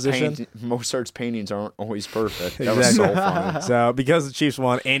Mozart's paintings aren't always perfect. That was so funny. So because the Chiefs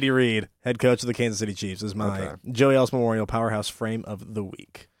won, Andy Reid, head coach of the Kansas City Chiefs, is my Okay. Joey Ellis Memorial Powerhouse Frame of the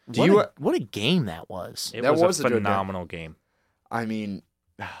Week. What a game that was. it That was was a a good game. phenomenal game. I mean,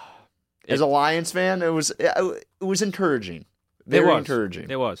 as a Lions fan, it was encouraging. Very it was encouraging.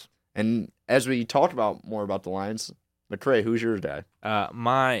 It was. And as we talked about more about the Lions, McRae, who's your guy?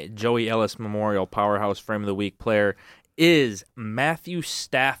 My Joey Ellis Memorial Powerhouse Frame of the Week player is Matthew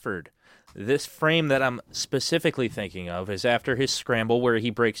Stafford. This frame that I'm specifically thinking of is after his scramble where he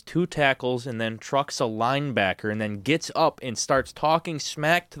breaks 2 tackles and then trucks a linebacker and then gets up and starts talking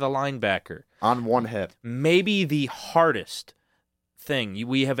smack to the linebacker. On one hip. Maybe the hardest thing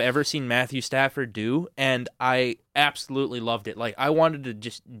we have ever seen Matthew Stafford do, and I absolutely loved it. Like, I wanted to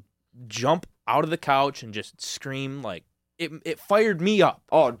just jump out of the couch and just scream. Like, it fired me up.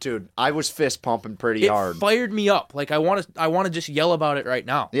 Oh, dude, I was fist pumping pretty It hard. fired me up. Like, I want to just yell about it right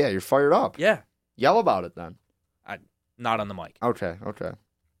now. Yeah, you're fired up. Yeah. Yell about it then. Not on the mic. Okay.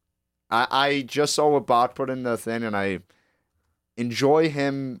 I just saw what Bach put in the thing, and I enjoy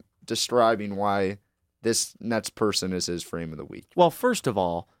him describing why this Nets person is his frame of the week. Well, first of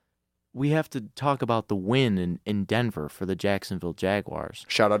all, we have to talk about the win in Denver for the Jacksonville Jaguars.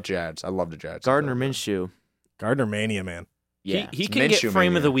 Shout out Jads. I love the Jads. Gardner Minshew. Gardner Mania, man. Yeah. He it's can get Minshew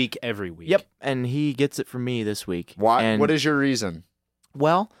frame mania. of the week every week. Yep, and he gets it from me this week. Why? And, What is your reason?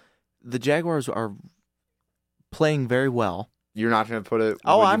 Well, the Jaguars are playing very well. You're not going to put it...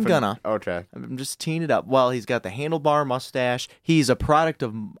 Oh, would you I'm put- gonna. Okay. I'm just teeing it up. Well, he's got the handlebar mustache. He's a product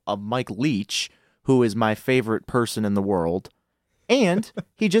of Mike Leach, who is my favorite person in the world. And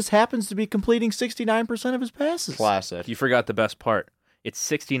he just happens to be completing 69% of his passes. Classic. You forgot the best part. It's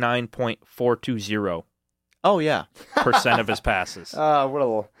 69.420% Oh, yeah. of his passes. What a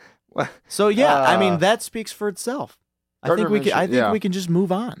little... So, yeah, I mean, Uh, that speaks for itself. I Gardner think Minshew, yeah. we can just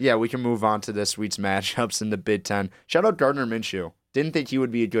move on. Yeah, we can move on to this week's matchups in the Big Ten. Shout out Gardner Minshew. Didn't think he would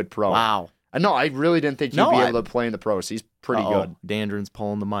be a good pro. Wow. No, I really didn't think he'd No, be I- able to play in the pros. He's pretty Uh-oh. good. Dandrin's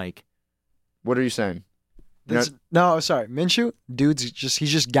pulling the mic. What are you saying? No, sorry, Minshew,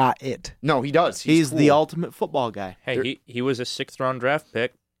 he's just got it. No, he does. He's cool. the ultimate football guy. Hey, he was a 6th-round draft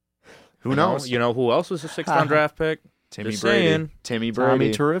pick. Who knows? You know who else was a 6th-round draft pick? Timmy Just Brady. saying. Timmy Tommy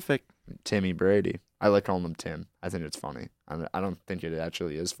Brady. terrific. Timmy Brady. I like calling him Tim. I think it's funny. I don't think it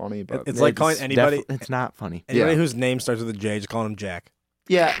actually is funny, but It's like calling anybody It's not funny. anybody Yeah. whose name starts with a J, just calling him Jack,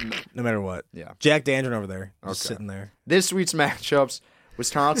 yeah. no matter what. Yeah. Jack Dandrin over there, just Okay. sitting there. This week's matchups,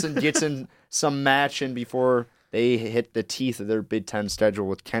 Wisconsin gets in some matching before they hit the teeth of their Big Ten schedule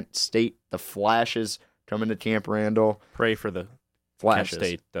with Kent State. The Flashes coming to Camp Randall. Pray for the Flashes. Kent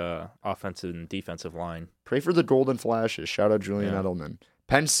State offensive and defensive line. Pray for the Golden Flashes. Shout out Julian Yeah. Edelman.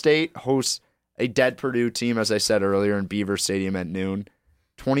 Penn State hosts a dead Purdue team, as I said earlier, in Beaver Stadium at noon.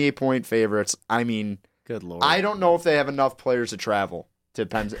 28-point favorites. I mean, Good Lord. I don't know if they have enough players to travel to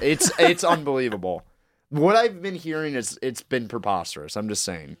Penn State. It's unbelievable. What I've been hearing is it's been preposterous. I'm just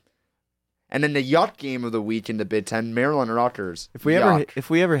saying. And then the yuck game of the week in the Big Ten, Maryland Rutgers. If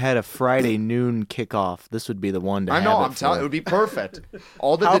we ever had a Friday noon kickoff, this would be the one to I have know, it I'm telling for. it would be perfect.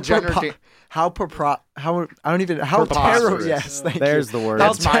 All the How degenerate. terrible. Preposterous. Yes, thank There's you. the word.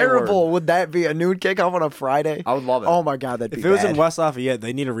 How That's my terrible would that be? A noon kickoff on a Friday? I would love it. Oh my god, that'd If be it was bad. in West Lafayette,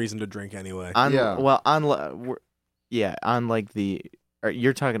 they need a reason to drink anyway. On, Yeah. Well, on like the.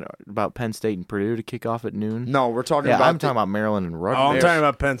 You're talking about Penn State and Purdue to kick off at noon? No, we're talking Yeah, about. I'm talking about Maryland and Rutgers. Oh, I'm talking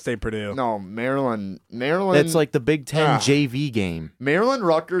about Penn State, Purdue. No, Maryland. That's like the Big Ten Ah. JV game. Maryland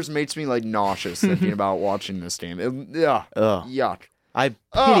Rutgers makes me like nauseous thinking about watching this game. Yeah, Ugh. yuck.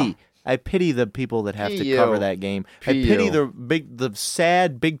 I pity the people that have to P.U. cover that game. I P.U. pity the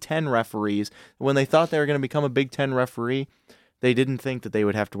sad Big Ten referees when they thought they were going to become a Big Ten referee. They didn't think that they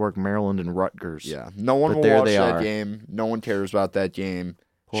would have to work Maryland and Rutgers. Yeah, no one But will there watch they that are. game. No one cares about that game.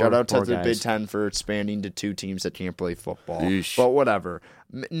 Poor- Shout out to poor the guys. Big Ten for expanding to 2 teams that can't play football. Yeesh. But whatever.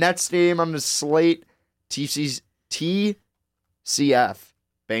 Next game on the slate, TCF,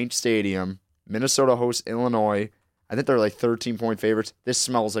 Bank Stadium. Minnesota hosts Illinois. I think they're like 13-point favorites. This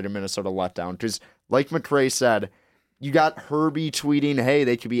smells like a Minnesota letdown because, like McRae said, you got Herbie tweeting, hey,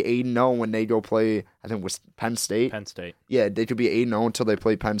 they could be 8-0 when they go play, I think it was Penn State. Penn State. Yeah, they could be 8-0 until they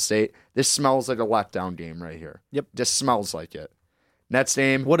play Penn State. This smells like a letdown game right here. Yep. Just smells like it. Next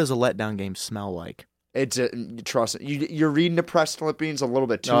game, What does a letdown game smell like? it's trust me, you're reading the press clippings a little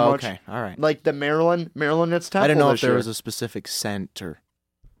bit too Oh, much. okay, all right. Like the Maryland, it's Temple I didn't know if this there year. was a specific scent or.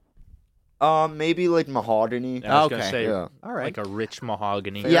 Maybe like mahogany. I was going Okay. to say, Yeah. All right. like a rich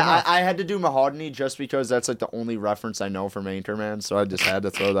mahogany. Yeah, I had to do mahogany just because that's like the only reference I know from Anchorman, so I just had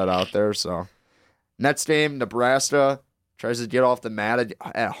to throw that out there. So, next game, Nebraska tries to get off the mat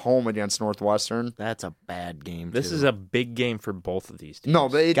at home against Northwestern. That's a bad game. This too. is a big game for both of these teams. No,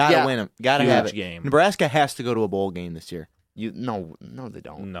 but gotta win them. Gotta have Huge it. game. Nebraska has to go to a bowl game this year. No, they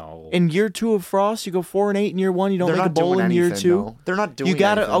don't. No. In year 2 of Frost, you go 4-8 in year 1. You don't They're make a not bowl doing in year anything, 2. though. They're not doing. You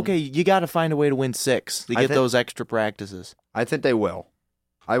gotta anything. You gotta find a way to win 6 to I get think- those extra practices. I think they will.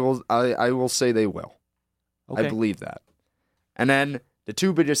 I will say they will. Okay. I believe that. And then the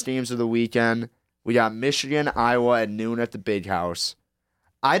 2 biggest games of the weekend, we got Michigan, Iowa at noon at the Big House.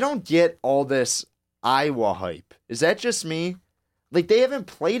 I don't get all this Iowa hype. Is that just me? Like, they haven't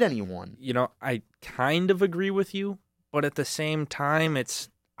played anyone. You know, I kind of agree with you, but at the same time,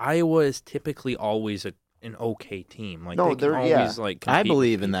 Iowa is typically always an okay team. Like No, they can they're- yeah. always like. I compete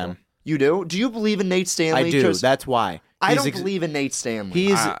believe with in people. them. You do? Do you believe in Nate Stanley? I do. 'Cause That's why. I He's don't believe in Nate Stanley.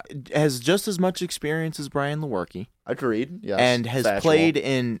 He has just as much experience as Brian Lewerke Agreed. Yes. and has Factual. played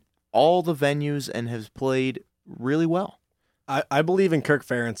in all the venues and has played really well. I believe in Kirk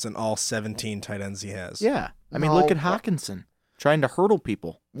Ferentz and all 17 tight ends he has. Yeah. I mean, No, look at Hawkinson trying to hurdle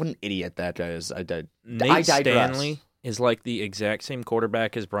people. What an idiot that guy is. I Nate digress. Stanley is like the exact same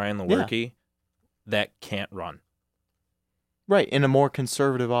quarterback as Brian Lewerke that can't run. Right, in a more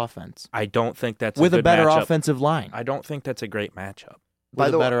conservative offense. I don't think that's With a a good better matchup. offensive line. I don't think that's a great matchup. By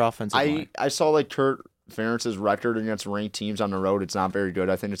With the a way, better offensive line. I saw like Kurt Ferentz's record against ranked teams on the road. It's not very good.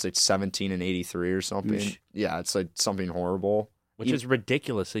 I think it's like 17-83 or something. Oosh. Yeah, it's like something horrible. Which is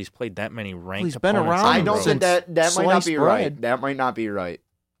ridiculous that he's played that many ranked He's been opponents around on I the don't road. think that might not sliced be bread. right. That might not be right.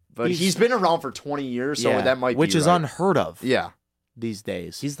 But he's been around for 20 years, so that might which be is right. unheard of Yeah. these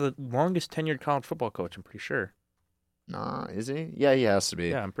days. He's the longest tenured college football coach, I'm pretty sure. Nah, is he? Yeah, he has to be.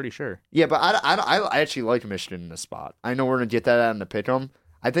 Yeah, I'm pretty sure. Yeah, but I actually like Michigan in this spot. I know we're going to get that out in the pick'em.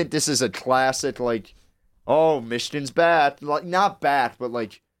 I think this is a classic, like, oh, Michigan's bad. Like, not bad, but,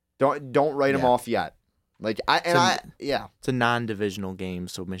 like, don't write them off yet. Like, It's a non-divisional game,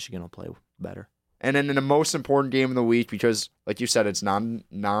 so Michigan will play better. And then in the most important game of the week, because, like you said, it's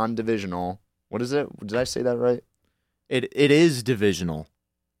non-divisional. What is it? Did I say that right? It is divisional,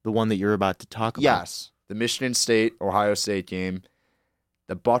 the one that you're about to talk about. Yes. The Michigan State-Ohio State game.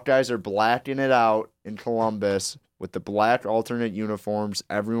 The Buckeyes are blacking it out in Columbus with the black alternate uniforms.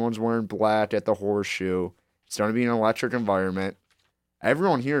 Everyone's wearing black at the Horseshoe. It's going to be an electric environment.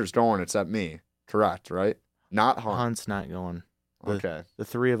 Everyone here is going except me. Correct, right? Not Hunt. Hunt's not going. Okay. The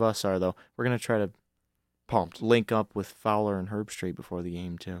three of us are, though. We're going to try to Pumped. link up with Fowler and Herbstreit before the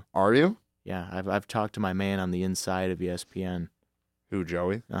game, too. Are you? Yeah, I've talked to my man on the inside of ESPN. Who,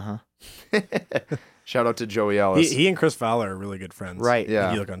 Joey? Uh-huh. Shout out to Joey Ellis. He and Chris Fowler are really good friends. Right. Yeah.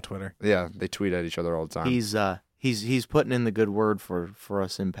 If you look on Twitter. Yeah, they tweet at each other all the time. He's putting in the good word for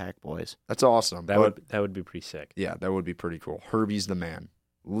us Impact boys. That's awesome. That would be pretty sick. Yeah, that would be pretty cool. Herbie's the man.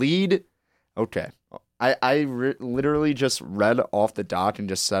 Lead. Okay. I literally just read off the doc and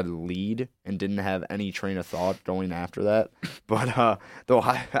just said lead and didn't have any train of thought going after that. But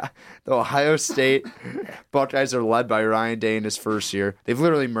the Ohio State Buckeyes are led by Ryan Day in his first year. They've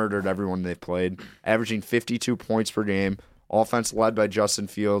literally murdered everyone they've played, averaging 52 points per game. Offense led by Justin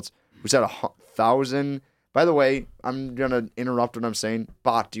Fields, who's at 1,000. By the way, I'm going to interrupt what I'm saying.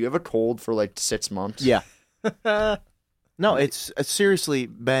 Bot, do you have a cold for like 6 months? Yeah. No, it's seriously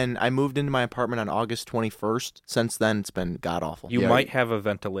been. I moved into my apartment on August 21st. Since then, it's been god awful. You Yeah. might have a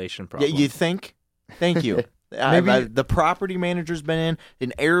ventilation problem. Yeah, you think? Thank you. The property manager's been in.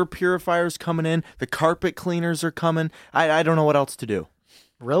 An air purifier's coming in. The carpet cleaners are coming. I don't know what else to do.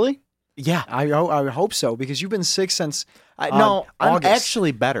 Really? Yeah. I hope so, because you've been sick since No, I'm August.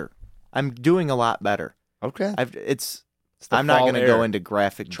 actually better. I'm doing a lot better. Okay. the I'm not fall going to air. go into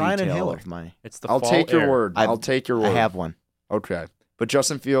graphic Try an detail inhaler. of my. It's the I'll fall take your air. word. I'll take your word. I have one. Okay. But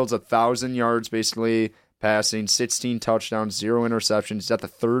Justin Fields, 1,000 yards basically passing, 16 touchdowns, 0 interceptions. He's at the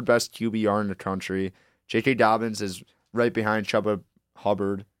third best QBR in the country. J.K. Dobbins is right behind Chuba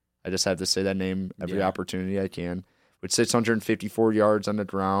Hubbard. I just have to say that name every opportunity I can. With 654 yards on the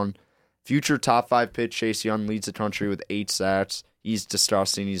ground. Future top 5 pick Chase Young leads the country with 8 sacks. He's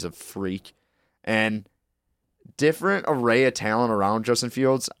disgusting. He's a freak. And different array of talent around Justin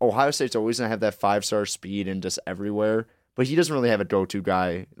Fields. Ohio State's always going to have that 5-star speed and just everywhere. But he doesn't really have a go-to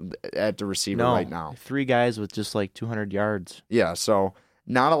guy at the receiver right now. 3 guys with just like 200 yards. Yeah, so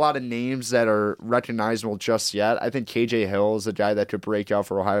not a lot of names that are recognizable just yet. I think KJ Hill is a guy that could break out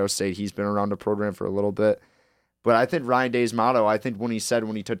for Ohio State. He's been around the program for a little bit. But I think Ryan Day's motto, I think when he said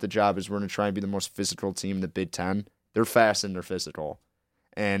when he took the job, is we're going to try and be the most physical team in the Big Ten. They're fast and they're physical.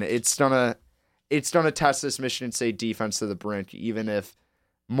 And it's gonna test this Michigan State defense to the brink, even if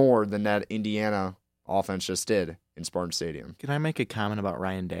more than that Indiana offense just did in Spartan Stadium. Can I make a comment about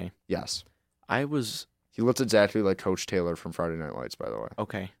Ryan Day? Yes. He He looks exactly like Coach Taylor from Friday Night Lights, by the way.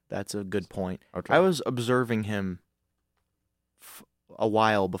 okay, that's a good point. Okay. I was observing him a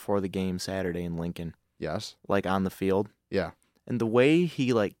while before the game Saturday in Lincoln, Yes. like on the field, Yeah. and the way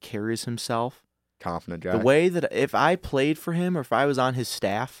he like carries himself, Confident guy. the way that if I played for him or if I was on his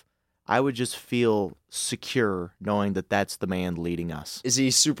staff, I would just feel secure knowing that that's the man leading us. Is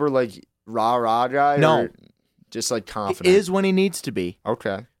he super like rah guy? No. Or just like He confident. is when he needs to be,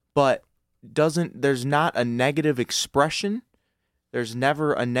 Okay. but there's not a negative expression. There's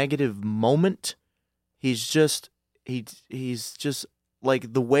never a negative moment. He's just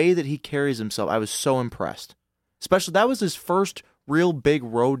like the way that he carries himself. I was so impressed. Especially that was his first real big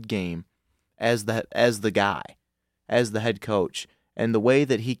road game as the head coach, and the way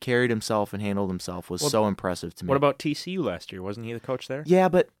that he carried himself and handled himself was so impressive to me. What about TCU last year? Wasn't he the coach there? Yeah,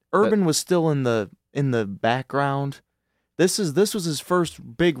 but Urban was still in the background. This was his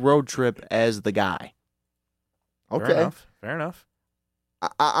first big road trip as the guy. Okay. Fair enough.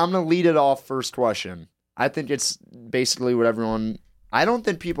 I'm going to lead it off first question. I think it's basically what everyone... I don't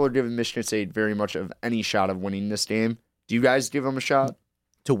think people are giving Michigan State very much of any shot of winning this game. Do you guys give them a shot?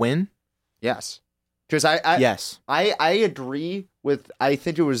 To win? Yes. Because Yes. I agree with... I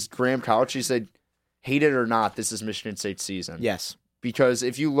think it was Graham Couch. He said, hate it or not, this is Michigan State's season. Yes. Because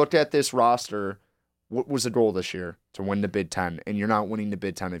if you looked at this roster, what was the goal this year? To win the Big Ten. And you're not winning the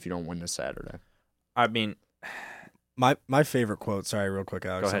Big Ten if you don't win this Saturday. I mean, My favorite quote, sorry, real quick,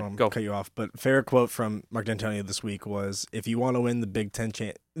 Alex, Go ahead. I don't Go. cut you off, but favorite quote from Mark D'Antonio this week was, if you want to win the Big Ten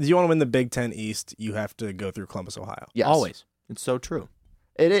if you want to win the Big Ten East, you have to go through Columbus, Ohio. Yes. Always. It's so true.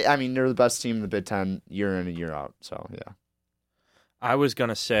 I mean, they're the best team in the Big Ten year in and year out. So, yeah. I was going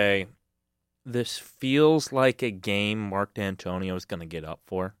to say this feels like a game Mark D'Antonio is going to get up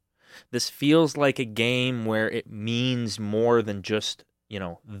for. This feels like a game where it means more than just,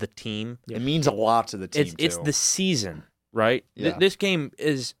 the team. It means a lot to the team, It's the season, right? Yeah. This game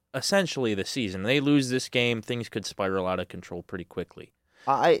is essentially the season. They lose this game, things could spiral out of control pretty quickly.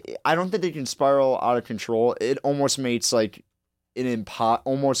 I don't think they can spiral out of control. It almost makes like an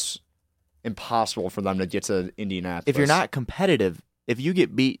almost impossible for them to get to Indianapolis. If you're not competitive, if you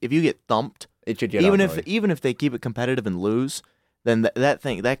get beat, if you get thumped, it could get even ugly. if they keep it competitive and lose, then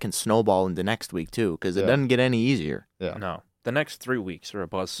that can snowball into next week too, because it Yeah. doesn't get any easier. Yeah. No. The next 3 weeks are a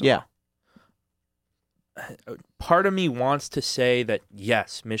buzzsaw. Yeah. Part of me wants to say that,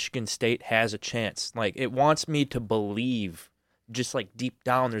 yes, Michigan State has a chance. Like, it wants me to believe, just like deep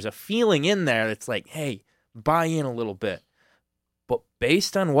down, there's a feeling in there that's like, hey, buy in a little bit. But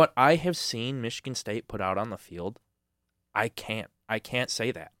based on what I have seen Michigan State put out on the field, I can't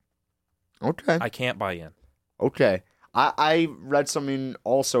say that. Okay. I can't buy in. Okay. I read something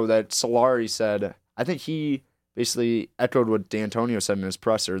also that Solari said. I think he basically echoed what D'Antonio said in his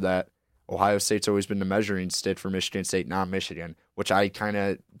presser, that Ohio State's always been the measuring stick for Michigan State, not Michigan, which I kind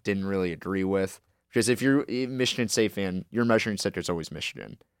of didn't really agree with. Because if you're a Michigan State fan, your measuring stick is always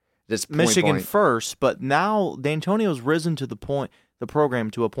Michigan. This Michigan first, but now D'Antonio's risen to the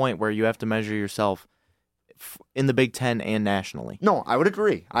program to a point where you have to measure yourself in the Big Ten and nationally. No, I would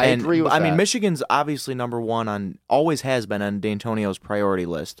agree. I agree with I that. mean, Michigan's obviously number one always has been on D'Antonio's priority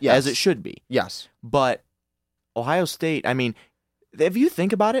list, Yes. as it should be. Yes. But Ohio State, I mean, if you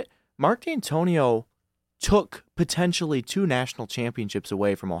think about it, Mark D'Antonio took potentially 2 national championships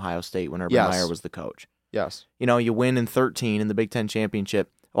away from Ohio State when Urban Yes. Meyer was the coach. Yes. You win in 13 in the Big Ten championship.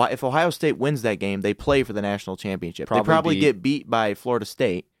 If Ohio State wins that game, they play for the national championship. They probably get beat by Florida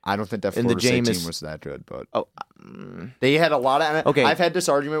State. I don't think that And the Florida State Jameis- team was that good, but Oh, they had a lot of. Okay. I've had this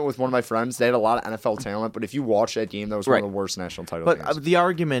argument with one of my friends. They had a lot of NFL talent, but if you watch that game, that was one Right. of the worst national title but games. the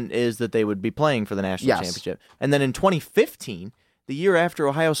argument is that they would be playing for the national Yes. championship. And then in 2015, the year after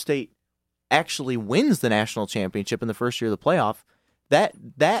Ohio State actually wins the national championship in the first year of the playoff,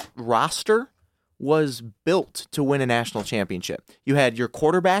 that roster was built to win a national championship. You had your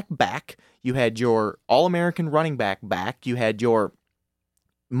quarterback back, you had your All-American running back back, you had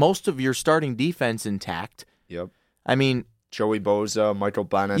most of your starting defense intact. Yep. I mean, Joey Bosa, Michael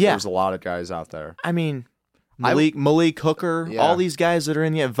Bennett. Yeah. There's a lot of guys out there. Malik Hooker, Yeah. all these guys that are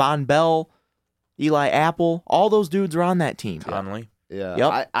in the Von Bell, Eli Apple, all those dudes are on that team. Conley. Yeah.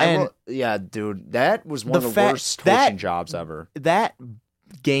 Yep. And yeah, dude, that was one the of the fact worst that- coaching jobs ever. That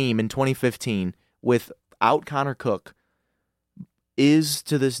game in 2015 without Connor Cook is,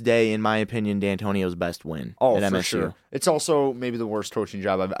 to this day, in my opinion, D'Antonio's best win Oh, at for MSU. sure. It's also maybe the worst coaching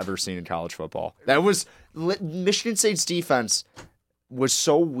job I've ever seen in college football. That was Michigan State's defense was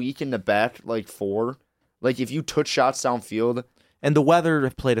so weak in the back, like 4. Like if you took shots downfield, And the weather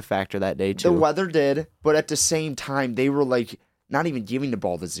played a factor that day, too. the weather did, but at the same time, they were like not even giving the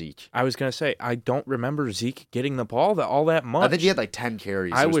ball to Zeke. I was going to say, I don't remember Zeke getting the ball all that much. I think he had like 10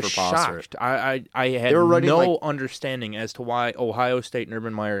 carries. I It was preposterous. shocked. I had They were running, no like- understanding as to why Ohio State and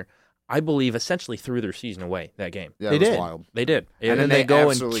Urban Meyer, I believe, essentially threw their season away that game. Yeah, They it was did. wild. They did. And then then they they go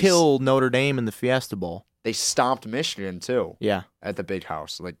and absolutely kill Notre Dame in the Fiesta Bowl. They stomped Michigan too. Yeah. At the big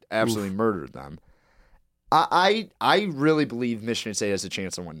house, like absolutely murdered them. I really believe Michigan State has a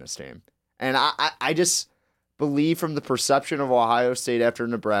chance to win this game, and I just believe from the perception of Ohio State after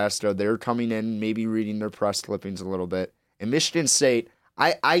Nebraska, they're coming in maybe reading their press clippings a little bit, and Michigan State,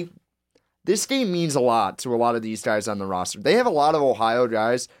 this game means a lot to a lot of these guys on the roster. They have a lot of Ohio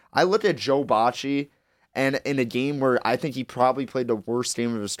guys. I look at Joe Bocci, and in a game where I think he probably played the worst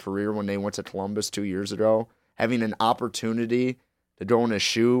game of his career when they went to Columbus 2 years ago, having an opportunity to go in a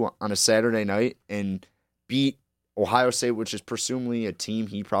shoe on a Saturday night and beat Ohio State, which is presumably a team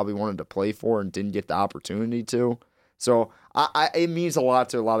he probably wanted to play for and didn't get the opportunity to. So it means a lot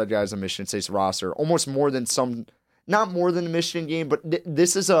to a lot of guys on Michigan State's roster, almost more than some not more than a Michigan game, but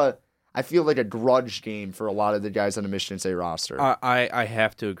this is I feel like a grudge game for a lot of the guys on the Michigan State roster. I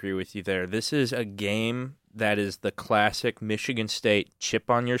have to agree with you there. This is a game that is the classic Michigan State chip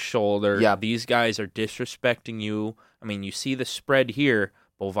on your shoulder. Yeah. These guys are disrespecting you. I mean, you see the spread here.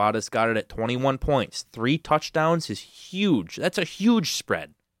 Bovada's got it at 21 points. 3 touchdowns is huge. That's a huge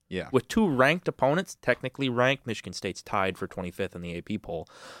spread. Yeah. With 2 ranked opponents, technically ranked, Michigan State's tied for 25th in the AP poll.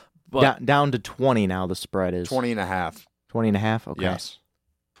 But Down to 20 now, the spread is. 20 and a half. 20 and a half? Okay. Yes.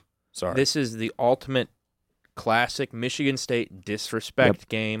 Sorry. this is the ultimate classic Michigan State disrespect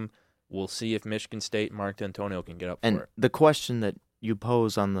game. We'll see if Michigan State and Mark D'Antonio can get up And for it. the question that you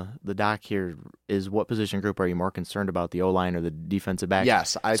pose on the doc here is, what position group are you more concerned about, the O-line or the defensive back?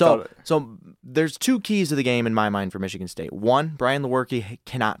 Yes, So there's 2 keys to the game in my mind for Michigan State. One, Brian Lewerke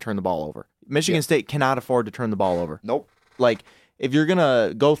cannot turn the ball over. Michigan State cannot afford to turn the ball over. Nope. Like, if you're going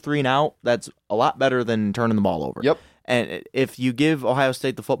to go 3 and out, that's a lot better than turning the ball over. Yep. And if you give Ohio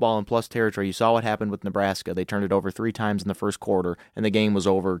State the football in plus territory, you saw what happened with Nebraska. They turned it over 3 times in the first quarter, and the game was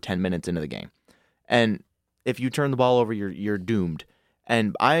over 10 minutes into the game. And if you turn the ball over, you're doomed.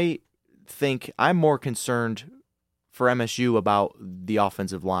 And I think I'm more concerned for MSU about the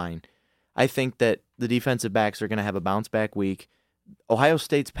offensive line. I think that the defensive backs are going to have a bounce-back week. Ohio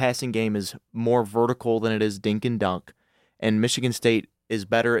State's passing game is more vertical than it is dink and dunk, and Michigan State is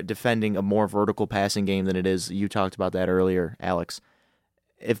better at defending a more vertical passing game than it is. You talked about that earlier, Alex.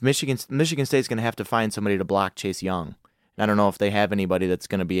 If Michigan State's going to have to find somebody to block Chase Young, I don't know if they have anybody that's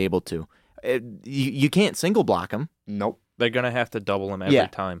going to be able to. You can't single block him. Nope. They're going to have to double him every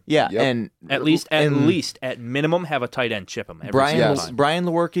time. Yeah, Yep. and At least, at minimum, have a tight end chip him every single time. Brian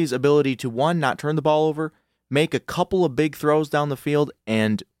Lewerke's ability to, one, not turn the ball over, make a couple of big throws down the field,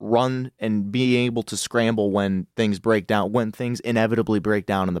 and run and be able to scramble when things break down, when things inevitably break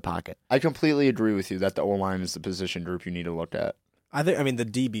down in the pocket. I completely agree with you that the O-line is the position group you need to look at. I mean, the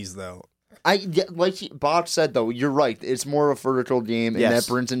DBs, though. Like Bob said, though, you're right. It's more of a vertical game, and Yes.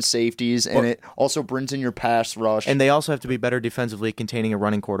 that brings in safeties, and it also brings in your pass rush. And they also have to be better defensively, containing a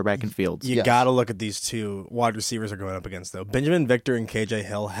running quarterback in fields. You Yes. got to look at these 2 wide receivers are going up against, though. Benjamin Victor and KJ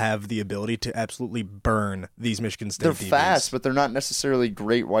Hill have the ability to absolutely burn these Michigan State they're DBs. fast, but they're not necessarily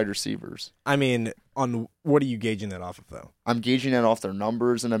great wide receivers. I mean, on what are you gauging that off of, though? I'm gauging it off their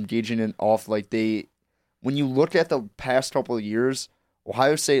numbers, and I'm gauging it off when you look at the past couple of years,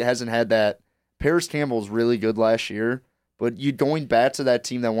 Ohio State hasn't had that. Paris Campbell was really good last year, but you going back to that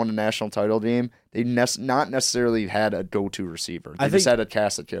team that won the national title game, they not necessarily had a go-to receiver. They just had a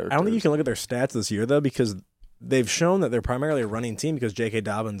cast of characters. I don't think you can look at their stats this year, though, because they've shown that they're primarily a running team because J.K.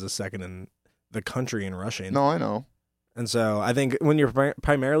 Dobbins is second in the country in rushing. No, I know. And so I think when you're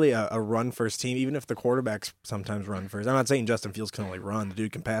primarily a run-first team, even if the quarterbacks sometimes run first, I'm not saying Justin Fields can only run. The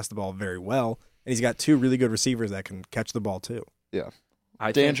dude can pass the ball very well, and he's got 2 really good receivers that can catch the ball, too. Yeah.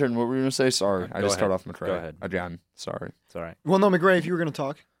 I think, Danjon, what were you going to say? Sorry. I Go just cut ahead. off McCray. Go ahead. Again. Sorry. it's all right. Well, no, McGray, if you were going to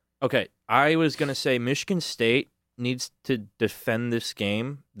talk. Okay, I was going to say Michigan State needs to defend this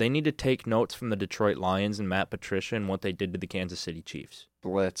game. They need to take notes from the Detroit Lions and Matt Patricia and what they did to the Kansas City Chiefs.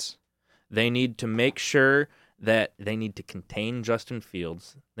 Blitz. They need to make sure that they need to contain Justin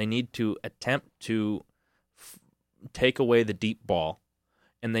Fields. They need to attempt to take away the deep ball.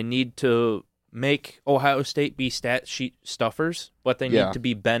 And they need to make Ohio State be stat sheet stuffers, but they need to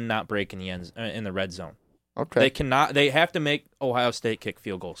be bend, not break in the red zone. Okay. They have to make Ohio State kick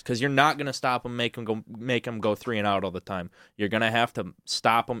field goals because you're not going to stop them, make them go 3 and out all the time. You're going to have to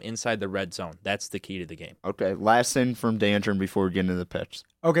stop them inside the red zone. That's the key to the game. Okay. Last thing from Danjon before we get into the pitch.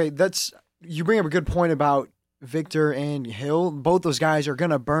 Okay, you bring up a good point about Victor and Hill. Both those guys are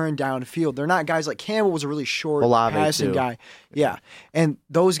going to burn downfield. They're not guys like Campbell was a really short Olave, passing too. guy. Yeah. And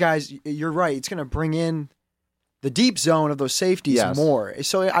those guys, you're right, it's going to bring in the deep zone of those safeties more.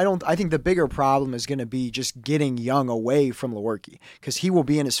 So I think the bigger problem is going to be just getting Young away from Lewerke because he will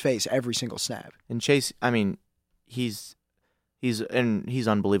be in his face every single snap. And Chase, I mean, he's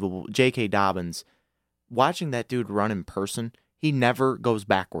unbelievable. J.K. Dobbins, watching that dude run in person, he never goes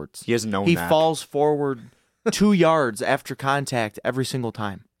backwards. He has no He neck. falls forward 2 yards after contact every single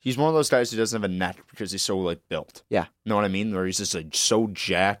time. He's one of those guys who doesn't have a neck because he's so built. Yeah. Know what I mean? Where he's just so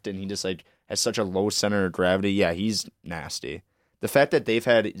jacked and he just has such a low center of gravity. Yeah, he's nasty. The fact that they've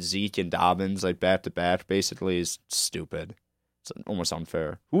had Zeke and Dobbins back to back basically is stupid. It's almost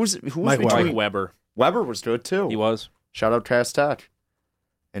unfair. Who was Mike between? Mike Weber. Weber was good too. He was. Shout out Cass Tech.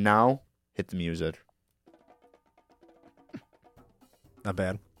 And now hit the music. Not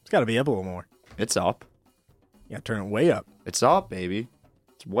bad. It's got to be up a little more. It's up. You got to turn it way up. It's up, baby.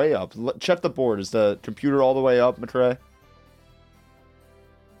 It's way up. Check the board. Is the computer all the way up, Matre?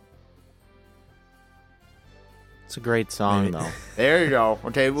 It's a great song, though. There you go.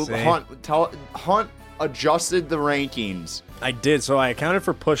 Okay, well, See? Hunt adjusted the rankings. I did. So I accounted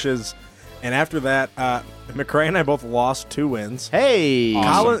for pushes, and after that, McCray and I both lost 2 wins. Hey!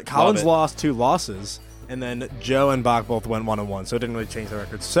 Awesome. Collins Love it. lost 2 losses, and then Joe and Bach both went 1-1, so it didn't really change the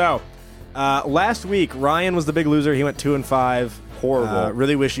record. So last week, Ryan was the big loser. He went 2-5. Horrible.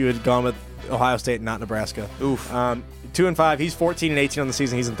 Really wish you had gone with Ohio State, not Nebraska. Oof. 2-5. He's 14-18 on the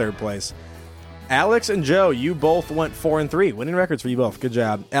season. He's in 3rd place. Alex and Joe, you both went 4-3. Winning records for you both. Good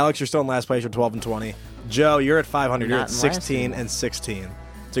job. Alex, you're still in last place. You're 12-20. Joe, you're at 500. You're Not at in last 16-16.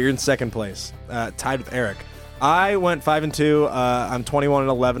 So you're in 2nd place, tied with Eric. I went 5-2. I'm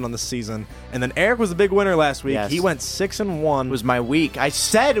 21-11 on the season. And then Eric was the big winner last week. Yes. He went 6-1. It was my week. I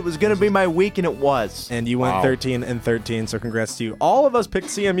said it was going to be my week, and it was. And you went 13-13. So congrats to you. All of us picked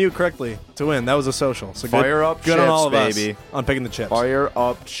CMU correctly to win. That was a social. So Fire up good on chips, all of baby. us on picking the chips. Fire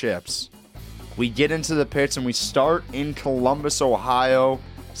up chips. We get into the pits and we start in Columbus, Ohio.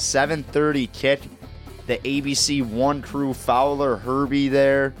 7:30 kick. The ABC 1 crew, Fowler, Herbie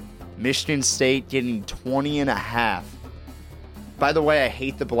there. Michigan State getting 20.5. By the way, I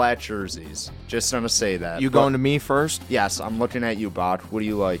hate the black jerseys. Just going to say that. You But- going to me first? Yes, I'm looking at you, Bot. What do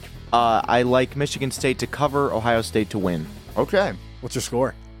you like? I like Michigan State to cover, Ohio State to win. Okay. What's your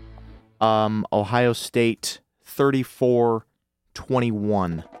score? Ohio State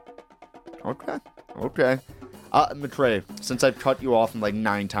 34-21. Okay. McCray, since I've cut you off like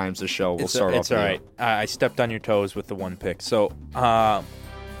 9 times this show, we'll start off It's all with you. right. I stepped on your toes with the one pick. So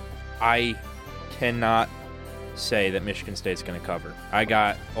I cannot say that Michigan State's going to cover. I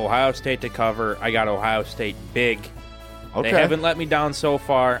got Ohio State to cover. I got Ohio State big. Okay. They haven't let me down so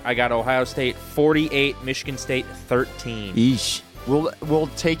far. I got Ohio State 48, Michigan State 13. Eesh. We'll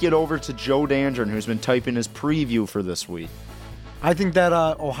take it over to Joe Dandrin, who's been typing his preview for this week. I think that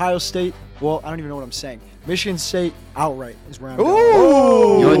Ohio State, well, I don't even know what I'm saying. Michigan State outright is where I'm Ooh!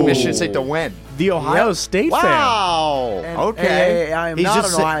 going. You like Michigan State to win? The Ohio State fan. Wow. And- Okay. and I am He's not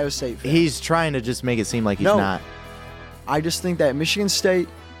just an Ohio State fan. He's trying to just make it seem like he's No. not. I just think that Michigan State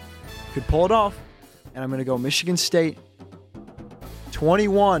could pull it off, and I'm going to go Michigan State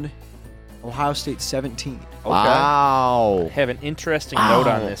 21, Ohio State 17. Wow. I have an interesting note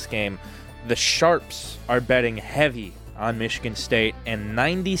on this game. The Sharps are betting heavy on Michigan State, and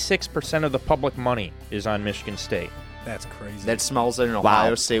 96% of the public money is on Michigan State. That's crazy. That smells like an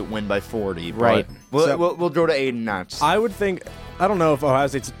Ohio State win by 40. but Right. We'll go to Aiden next. I would think, I don't know if Ohio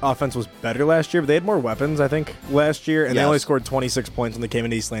State's offense was better last year, but they had more weapons, I think, last year, and they Yes. only scored 26 points when they came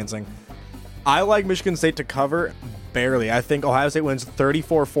into East Lansing. I like Michigan State to cover barely. I think Ohio State wins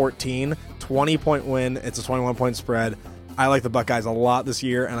 34-14, 20-point win. It's a 21-point spread. I like the Buckeyes a lot this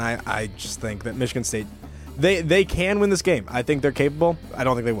year, and I just think that Michigan State, they can win this game. I think they're capable. I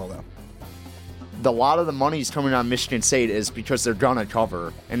don't think they will, though. A lot of the money's coming on Michigan State is because they're going to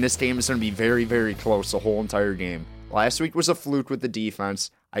cover, and this game is going to be very, very close the whole entire game. Last week was a fluke with the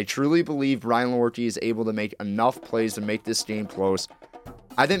defense. I truly believe Brian Lewerke is able to make enough plays to make this game close.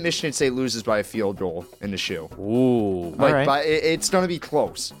 I think Michigan State loses by a field goal in the shoe. Ooh. Like, right. but it's going to be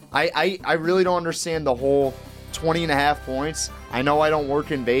close. I really don't understand the whole 20.5 points. I know I don't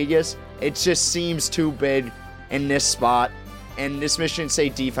work in Vegas. It just seems too big in this spot. And this Michigan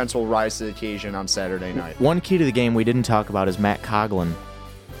State defense will rise to the occasion on Saturday night. One key to the game we didn't talk about is Matt Coughlin.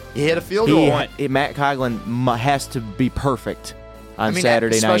 He hit a field goal. Matt Coughlin has to be perfect on I mean,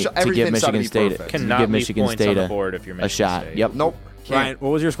 Saturday night especially- to give everything's gotta Michigan be State perfect. to Cannot give leave Michigan points State on the board if you're a Michigan shot. State. Yep. Nope. Ryan, Can't. what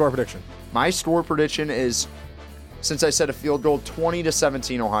was your score prediction? My score prediction is, since I said a field goal,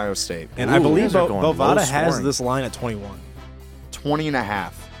 20-17 Ohio State. And I Ooh, believe these are going low Bovada has scoring. this line at 21.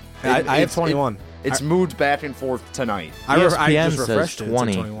 20.5. I have 21. It's moved back and forth tonight. I ESPN just says refreshed it. It's at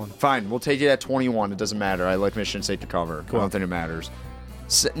 20. 21. Fine, we'll take it at 21. It doesn't matter. I like Michigan State to cover. I don't think it matters.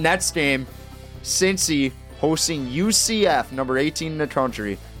 Next game, Cincy hosting UCF, number 18 in the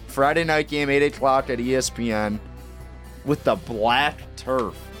country. Friday night game, 8 o'clock at ESPN with the black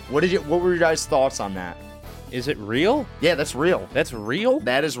turf. What were your guys' thoughts on that? Is it real? Yeah, that's real. That's real?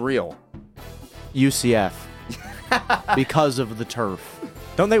 That is real. UCF because of the turf.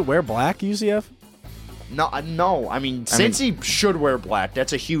 Don't they wear black, UCF? No. I mean, Cincy should wear black.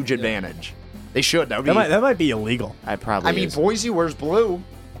 That's a huge advantage. They should. That would be. That might be illegal. I probably. I mean, is. Boise wears blue.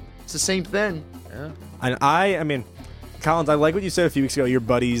 It's the same thing. And I mean, Collins, I like what you said a few weeks ago. Your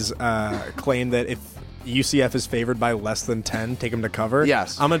buddies claimed that if UCF is favored by less than 10, take them to cover.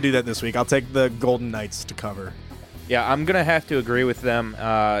 Yes. I'm going to do that this week. I'll take the Golden Knights to cover. Yeah, I'm going to have to agree with them.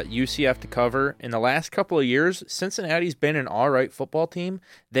 UCF to cover. In the last couple of years, Cincinnati's been an all right football team.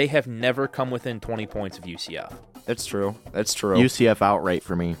 They have never come within 20 points of UCF. That's true. That's true. UCF outright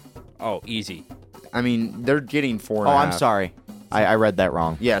for me. Oh, easy. I mean, they're getting 4.5. Oh, I'm sorry. I read that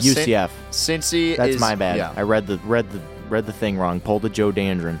wrong. Yeah, UCF. Cincy That's is my bad. Yeah. I read the thing wrong. Pulled a Joe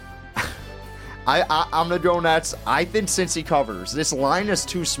Dandrin. I'm going to go Nets. I think Cincy covers. This line is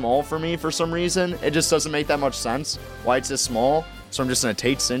too small for me for some reason. It just doesn't make that much sense why it's this small. So I'm just going to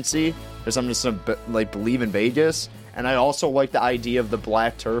take Cincy because I'm just going to believe in Vegas. And I also like the idea of the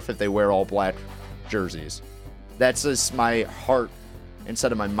black turf if they wear all black jerseys. That's just my heart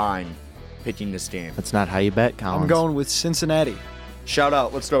instead of my mind picking this game. That's not how you bet, Collins. I'm going with Cincinnati. Shout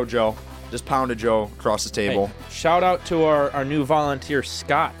out. Let's go, Joe. Just pounded Joe across the table. Hey, shout out to our new volunteer,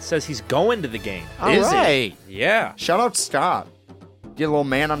 Scott. Says he's going to the game. All Is he? right. Yeah. Shout out Scott. Get a little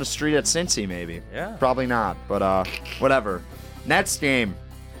man on the street at Cincy, maybe. Yeah. Probably not, but whatever. Next game.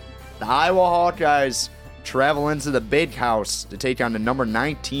 The Iowa Hawkeyes travel into the Big House to take on the number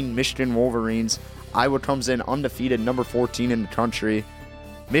 19 Michigan Wolverines. Iowa comes in undefeated, number 14 in the country.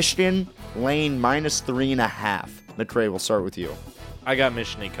 Michigan laying -3.5. McCray, we'll start with you. I got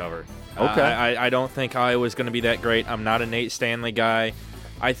Michigan covered. Okay. I don't think Iowa's going to be that great. I'm not a Nate Stanley guy.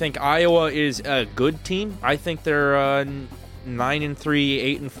 I think Iowa is a good team. I think they're a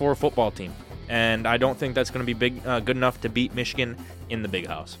 9-3, 8-4 football team, and I don't think that's going to be good enough to beat Michigan in the Big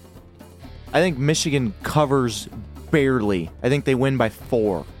House. I think Michigan covers barely. I think they win by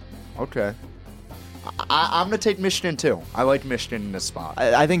 4. Okay. I'm going to take Michigan, too. I like Michigan in this spot.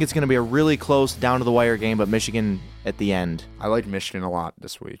 I think it's going to be a really close, down-to-the-wire game, but Michigan at the end. I like Michigan a lot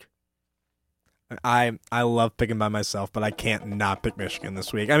this week. I love picking by myself, but I can't not pick Michigan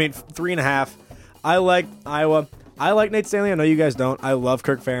this week. I mean, 3.5. I like Iowa. I like Nate Stanley. I know you guys don't. I love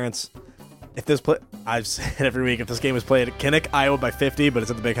Kirk Ferentz. If this play, I've said every week, if this game is played at Kinnick, Iowa by 50, but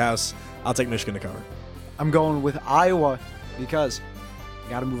it's at the Big House, I'll take Michigan to cover. I'm going with Iowa because you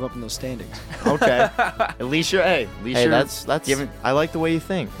got to move up in those standings. Okay. At least you're, That's I like the way you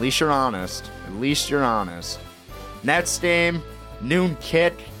think. At least you're honest. At least you're honest. Next game, noon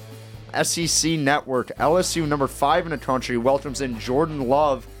kick, SEC Network. LSU, number 5 in the country, welcomes in Jordan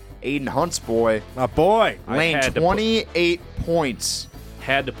Love, Aiden Hunt's boy, My boy. laying 28 points.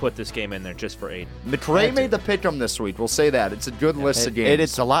 Had to put this game in there just for Aiden. McRae made the pick'em this week. We'll say that. It's a good list of games.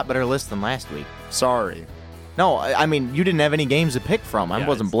 It's a lot better list than last week. Sorry. No, I mean, you didn't have any games to pick from. I Yeah,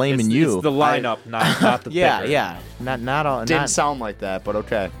 wasn't it's- blaming it's- you. It's the lineup, not the yeah, picker. yeah. Not all. Didn't Not, sound like that, but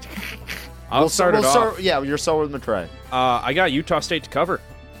okay. I'll start it off. Yeah, you're so with McRae. I got Utah State to cover.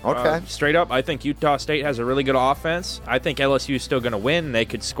 Okay. Straight up, I think Utah State has a really good offense. I think LSU is still going to win. They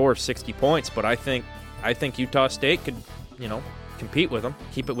could score 60 points, but I think Utah State could, compete with them,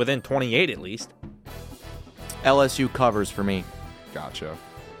 keep it within 28 at least. LSU covers for me. Gotcha.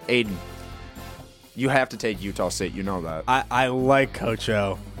 Aiden, you have to take Utah State. You know that. I like Coach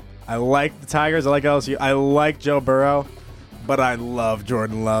O. I like the Tigers. I like LSU. I like Joe Burrow, but I love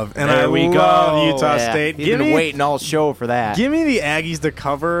Jordan Love. And There I we love go. Utah Yeah, State. He's been waiting all show for that. Give me the Aggies to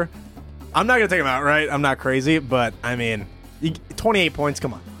cover. I'm not going to take them out, right? I'm not crazy, but, I mean, 28 points,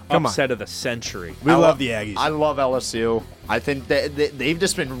 come on. Come Upset of the century. on. We love the Aggies. I love LSU. I think they've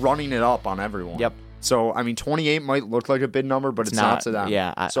just been running it up on everyone. Yep. So, I mean, 28 might look like a big number, but it's not to them.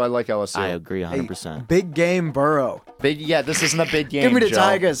 Yeah, so I like LSU. I agree Hey, 100%. big game Burrow. This isn't a big game. Give me the Joe.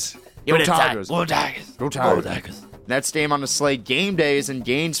 Tigers. Go Tigers. Go Tigers. Go Tigers. Next game on the slate, game day is in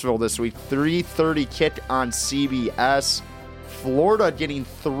Gainesville this week. 3:30 kick on CBS. Florida getting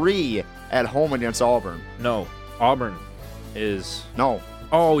 3 at home against Auburn. No, Auburn is. No,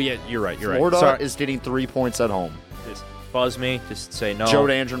 Oh yeah, you're right. Florida Sorry. is getting 3 points at home. Just buzz me. Just say no. Joe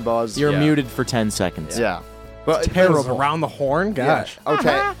Dandrin buzz. You're Yeah. muted for 10 seconds. Yeah. But Terrible. Around the horn? Gosh. Yeah.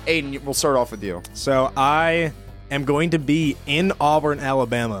 Okay, Aiden, we'll start off with you. So I am going to be in Auburn,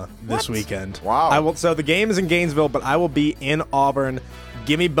 Alabama this weekend. Wow. So the game is in Gainesville, but I will be in Auburn.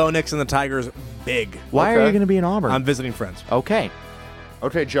 Give me Bo Nix and the Tigers big. Why are Okay. you going to be in Auburn? I'm visiting friends. okay.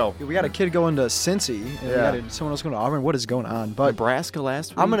 Okay, Joe. We got a kid going to Cincy, and we got someone else going to Auburn. What is going on? But Nebraska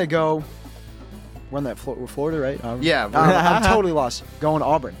last week. I'm going to go run that Florida, right? Yeah. I'm totally lost. Going to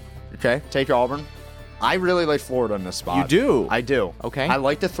Auburn. Okay, take Auburn. I really like Florida in this spot. You do? I do. Okay. I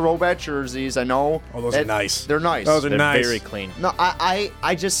like the throwback jerseys. I know. Oh, those are nice. They're nice. Those are They're nice. very clean. No,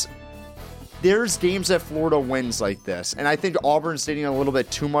 I just there's games that Florida wins like this, and I think Auburn's getting a little bit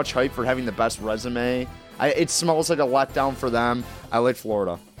too much hype for having the best resume. It smells like a letdown for them. I like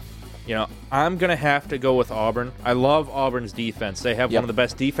Florida. I'm going to have to go with Auburn. I love Auburn's defense. They have Yep. one of the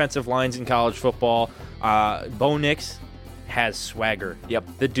best defensive lines in college football. Bo Nix has swagger. Yep.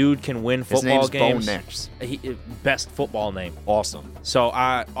 The dude can win His football name's games. Bo Nix. Best football name. Awesome. So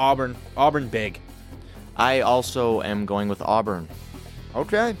Auburn big. I also am going with Auburn.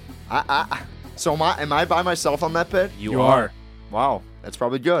 Okay. So am I by myself on that pick? You are. Wow. That's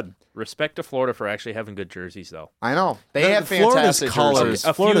probably good. Respect to Florida for actually having good jerseys, though. I know. They have fantastic jerseys.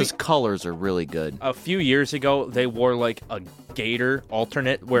 Florida's colors are really good. A few years ago, they wore like a gator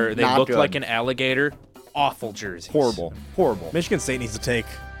alternate where they looked like an alligator. Awful jerseys. Horrible. Michigan State needs to take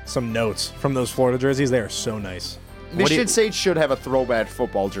some notes from those Florida jerseys. They are so nice. Michigan State should have a throwback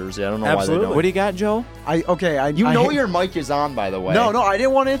football jersey. I don't know why they don't. What do you got, Joe? Your mic is on, by the way. No, I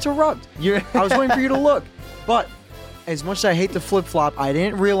didn't want to interrupt. I was waiting for you to look. But as much as I hate the flip-flop, I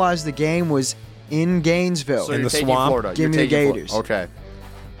didn't realize the game was in Gainesville. So in you're the taking swamp? Florida. Give me the Gators. Okay.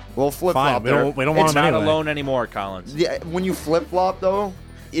 Well, flip-flop Fine. We don't want It's them not anyway. alone anymore, Collins. Yeah, when you flip-flop, though,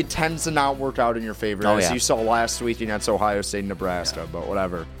 it tends to not work out in your favor. Oh, as yeah. you saw last week against Ohio State and Nebraska, but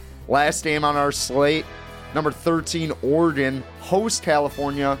whatever. Last game on our slate, number 13, Oregon, host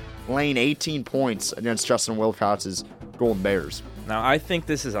California, laying 18 points against Justin Wilcox's Golden Bears. Now, I think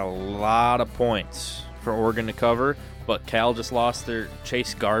this is a lot of points for Oregon to cover, but Cal just lost their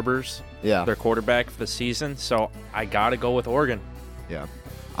Chase Garbers, their quarterback for the season, so I got to go with Oregon. Yeah.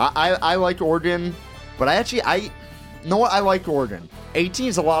 I like Oregon, but I like Oregon. 18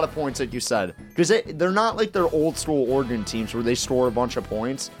 is a lot of points, like you said, because they're not like their old school Oregon teams where they score a bunch of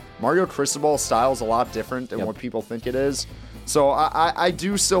points. Mario Cristobal's style is a lot different than what people think it is. So I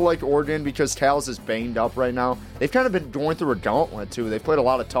do still like Oregon because Cal's is banged up right now. They've kind of been going through a gauntlet, too. They've played a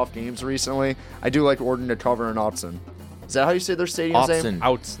lot of tough games recently. I do like Oregon to cover in Autzen. Is that how you say their stadium's name?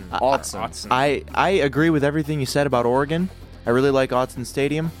 Autzen. I agree with everything you said about Oregon. I really like Autzen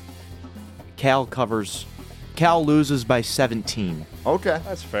Stadium. Cal loses by 17. Okay.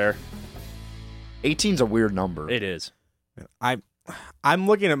 That's fair. 18's a weird number. It is. I'm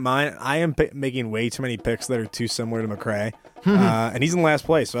looking at mine. I am making way too many picks that are too similar to McCray, and he's in last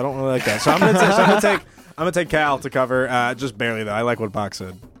place, so I don't really like that. So I'm gonna take Cal to cover, just barely though. I like what Bach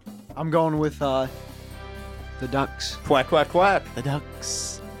said. I'm going with the Ducks. Quack, quack, quack. The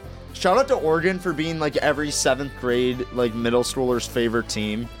Ducks. Shout out to Oregon for being like every 7th grade like middle schooler's favorite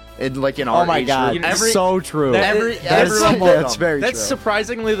team. In our Oh my age God, group. so true. That's very That's true.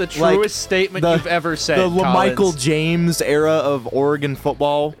 surprisingly the Like, truest statement you've ever said. The Collins. LaMichael James era of Oregon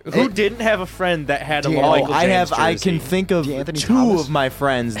football. Who didn't have a friend that had a Oh, LaMichael James I jersey? can think of DeAnthony two Thomas? of my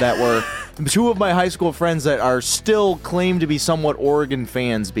friends that were two of my high school friends that are still claim to be somewhat Oregon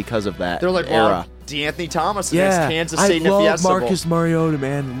fans because of that They're like, era. wow, DeAnthony Thomas against Kansas State I in the love Fiesta Bowl. Marcus Mariota,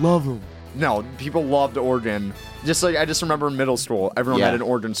 man. Love him. No, people loved Oregon. Just like I just remember in middle school, everyone Yeah. had an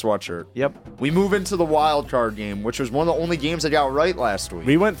Oregon sweatshirt. Yep. We move into the wild card game, which was one of the only games I got right last week.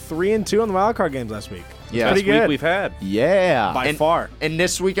 We went 3-2 on the wild card games last week. Yeah. Pretty Best week good we've had. Yeah. by far. And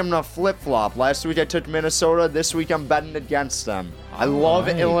this week I'm gonna flip flop. Last week I took Minnesota. This week I'm betting against them. I love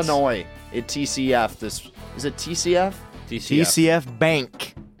right. Illinois at TCF. Is it TCF? TCF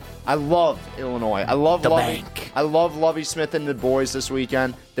Bank. I love Illinois. I love The Lovey. bank. I love Lovey Smith and the boys this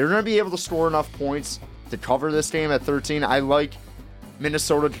weekend. They're going to be able to score enough points to cover this game at 13. I like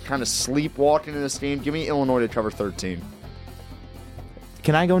Minnesota to kind of sleepwalk into this game. Give me Illinois to cover 13.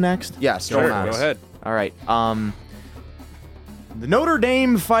 Can I go next? Yes, Sure, don't go ask. ahead. All right. The Notre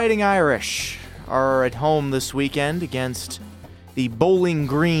Dame Fighting Irish are at home this weekend against the Bowling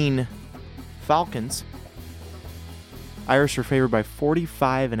Green Falcons. Irish are favored by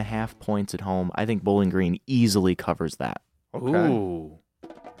 45.5 points at home. I think Bowling Green easily covers that. Ooh,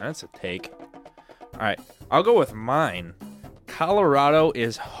 that's a take. All right, I'll go with mine. Colorado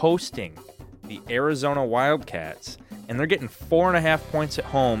is hosting the Arizona Wildcats, and they're getting 4.5 points at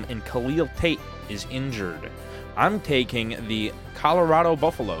home, and Khalil Tate is injured. I'm taking the Colorado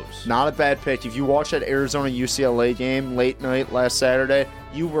Buffaloes. Not a bad pick. If you watched that Arizona-UCLA game late night last Saturday,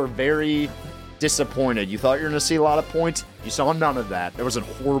 you were very disappointed. You thought you were going to see a lot of points. You saw none of that. It was a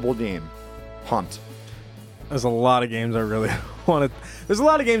horrible game. Hunt. There's a lot of games I really want to. There's a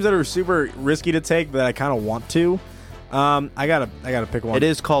lot of games that are super risky to take that I kind of want to. I gotta pick one. It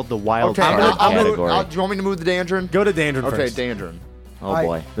is called the wild Okay, card category. do you want me to move the Dandrin? Go to Dandrin Okay, first. Dandrin. Oh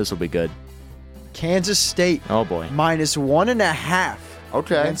boy, this will be good. Kansas State Oh boy. minus 1.5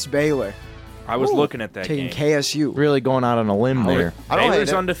 Okay. against Baylor. I was looking at that Taking game. KSU. Really going out on a limb there. I don't hate Baylor's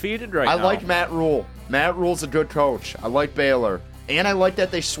it. undefeated right I now. like Matt Rule. Matt Rule's a good coach. I like Baylor. And I like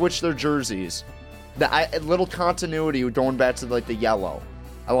that they switched their jerseys. A little continuity going back to like the yellow.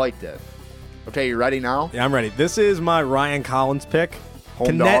 I liked it. Okay, you ready now? Yeah, I'm ready. This is my Ryan Collins pick.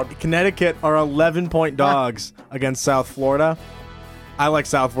 Home dog. Connecticut are 11-point dogs against South Florida. I like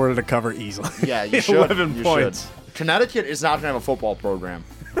South Florida to cover easily. Yeah, you should. 11 You points. should. Connecticut is not going to have a football program.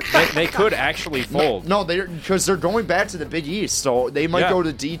 They could actually fold. No, because they're going back to the Big East, so they might Yeah. go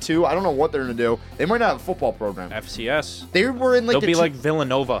to D2. I don't know what they're going to do. They might not have a football program. FCS. They were in like They'll the be like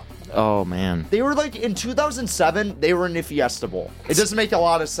Villanova. Oh, man. They were like, in 2007, they were in the Fiesta Bowl. It doesn't make a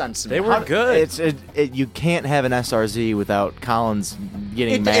lot of sense to me. They were good. You can't have an SRZ without Collins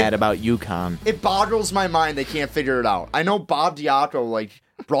getting mad about UConn. It boggles my mind they can't figure it out. I know Bob Diaco, like,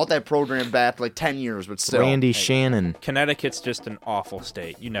 brought that program back like 10 years, but still. Randy Shannon. Connecticut's just an awful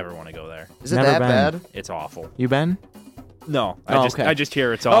state. You never want to go there. Is it Never that been. bad? It's awful. You been? No, okay. I just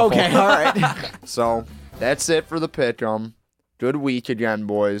hear it's awful. Okay, all right. So, that's it for the pick'em. Good week again,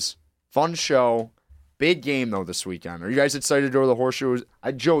 boys. Fun show. Big game, though, this weekend. Are you guys excited to go to the Horseshoe?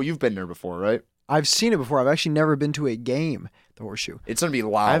 Joe, you've been there before, right? I've seen it before. I've actually never been to a game, the Horseshoe. It's going to be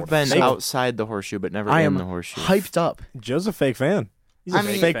loud. I've been outside the Horseshoe, but never I in am the Horseshoe. hyped up. Joe's a fake fan. He's a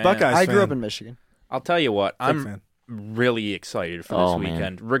fake fan. Buckeyes fan. I grew up in Michigan. I'll tell you what, I'm fan. really excited for Oh, this man.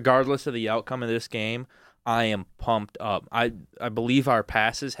 weekend. Regardless of the outcome of this game, I am pumped up. I believe our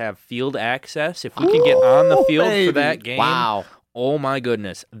passes have field access. If we can get on the field for that game, Wow. oh my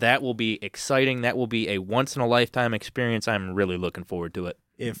goodness, that will be exciting. That will be a once-in-a-lifetime experience. I'm really looking forward to it.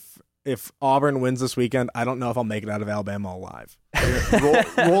 If Auburn wins this weekend, I don't know if I'll make it out of Alabama alive.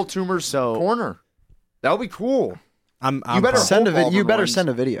 Roll Toomer's corner. That would be cool. I'm You better pumped. Send a Auburn You better wins. send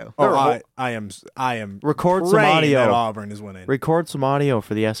a video. Oh, Better I am Record some praying audio. that Auburn is winning. Record some audio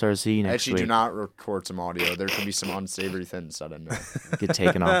for the SRZ next Actually, week. do not record some audio. There could be some unsavory things said in there. Get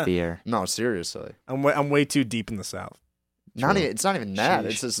taken off the air. No, seriously. I'm way too deep in the South. It's not even that. Sheesh.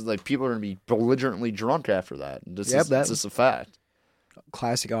 It's just like people are going to be belligerently drunk after that. It's Yep, it's just a fact.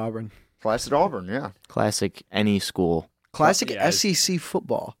 Classic Auburn. Classic Auburn, yeah. Classic any school. Classic Yeah. SEC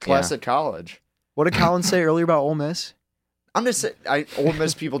football. Classic college. What did Colin say earlier about Ole Miss? I'm just saying, Ole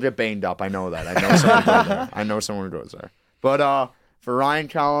Miss people get banged up. I know that. I know someone who goes there. I know someone who goes there. But for Ryan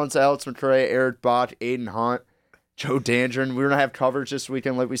Collins, Alex McCray, Eric Bach, Aiden Hunt, Joe Dandrin, we're going to have coverage this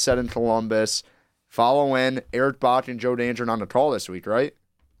weekend, like we said, in Columbus. Follow in Eric Bach and Joe Dandrin on the call this week, right?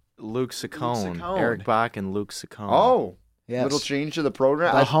 Luke Saccone. Saccone. Eric Bach and Luke Saccone. Oh, Yes. little change to the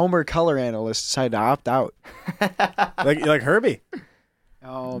program. The Homer color analyst decided to opt out. like Herbie.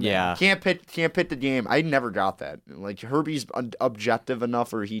 Oh, man. Yeah. Can't pick the game. I never got that. Like Herbie's objective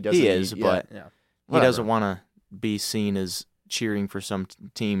enough, or he doesn't. He is, but Yeah. he doesn't want to be seen as cheering for some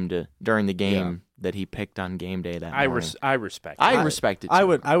team during the game that he picked on game day that I morning. respect it. I respect it. I too.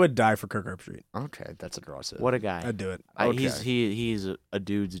 would die for Kirk Herbstreit. Okay, that's aggressive. What a guy. I'd do it. Okay. He's a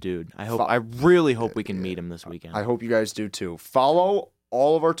dude's dude. I really hope we can meet him this weekend. I hope you guys do too. Follow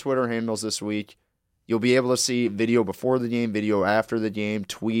all of our Twitter handles this week. You'll be able to see video before the game, video after the game,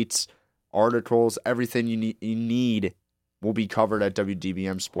 tweets, articles, everything you need will be covered at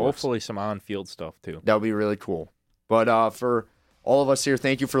WDBM Sports. Hopefully some on-field stuff, too. That would be really cool. But for all of us here,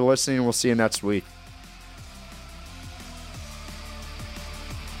 thank you for listening, and we'll see you next week.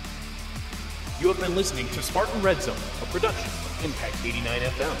 You have been listening to Spartan Red Zone, a production of Impact 89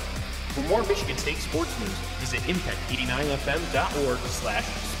 FM. For more Michigan State sports news, visit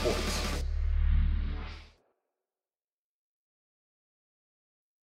impact89fm.org/sports.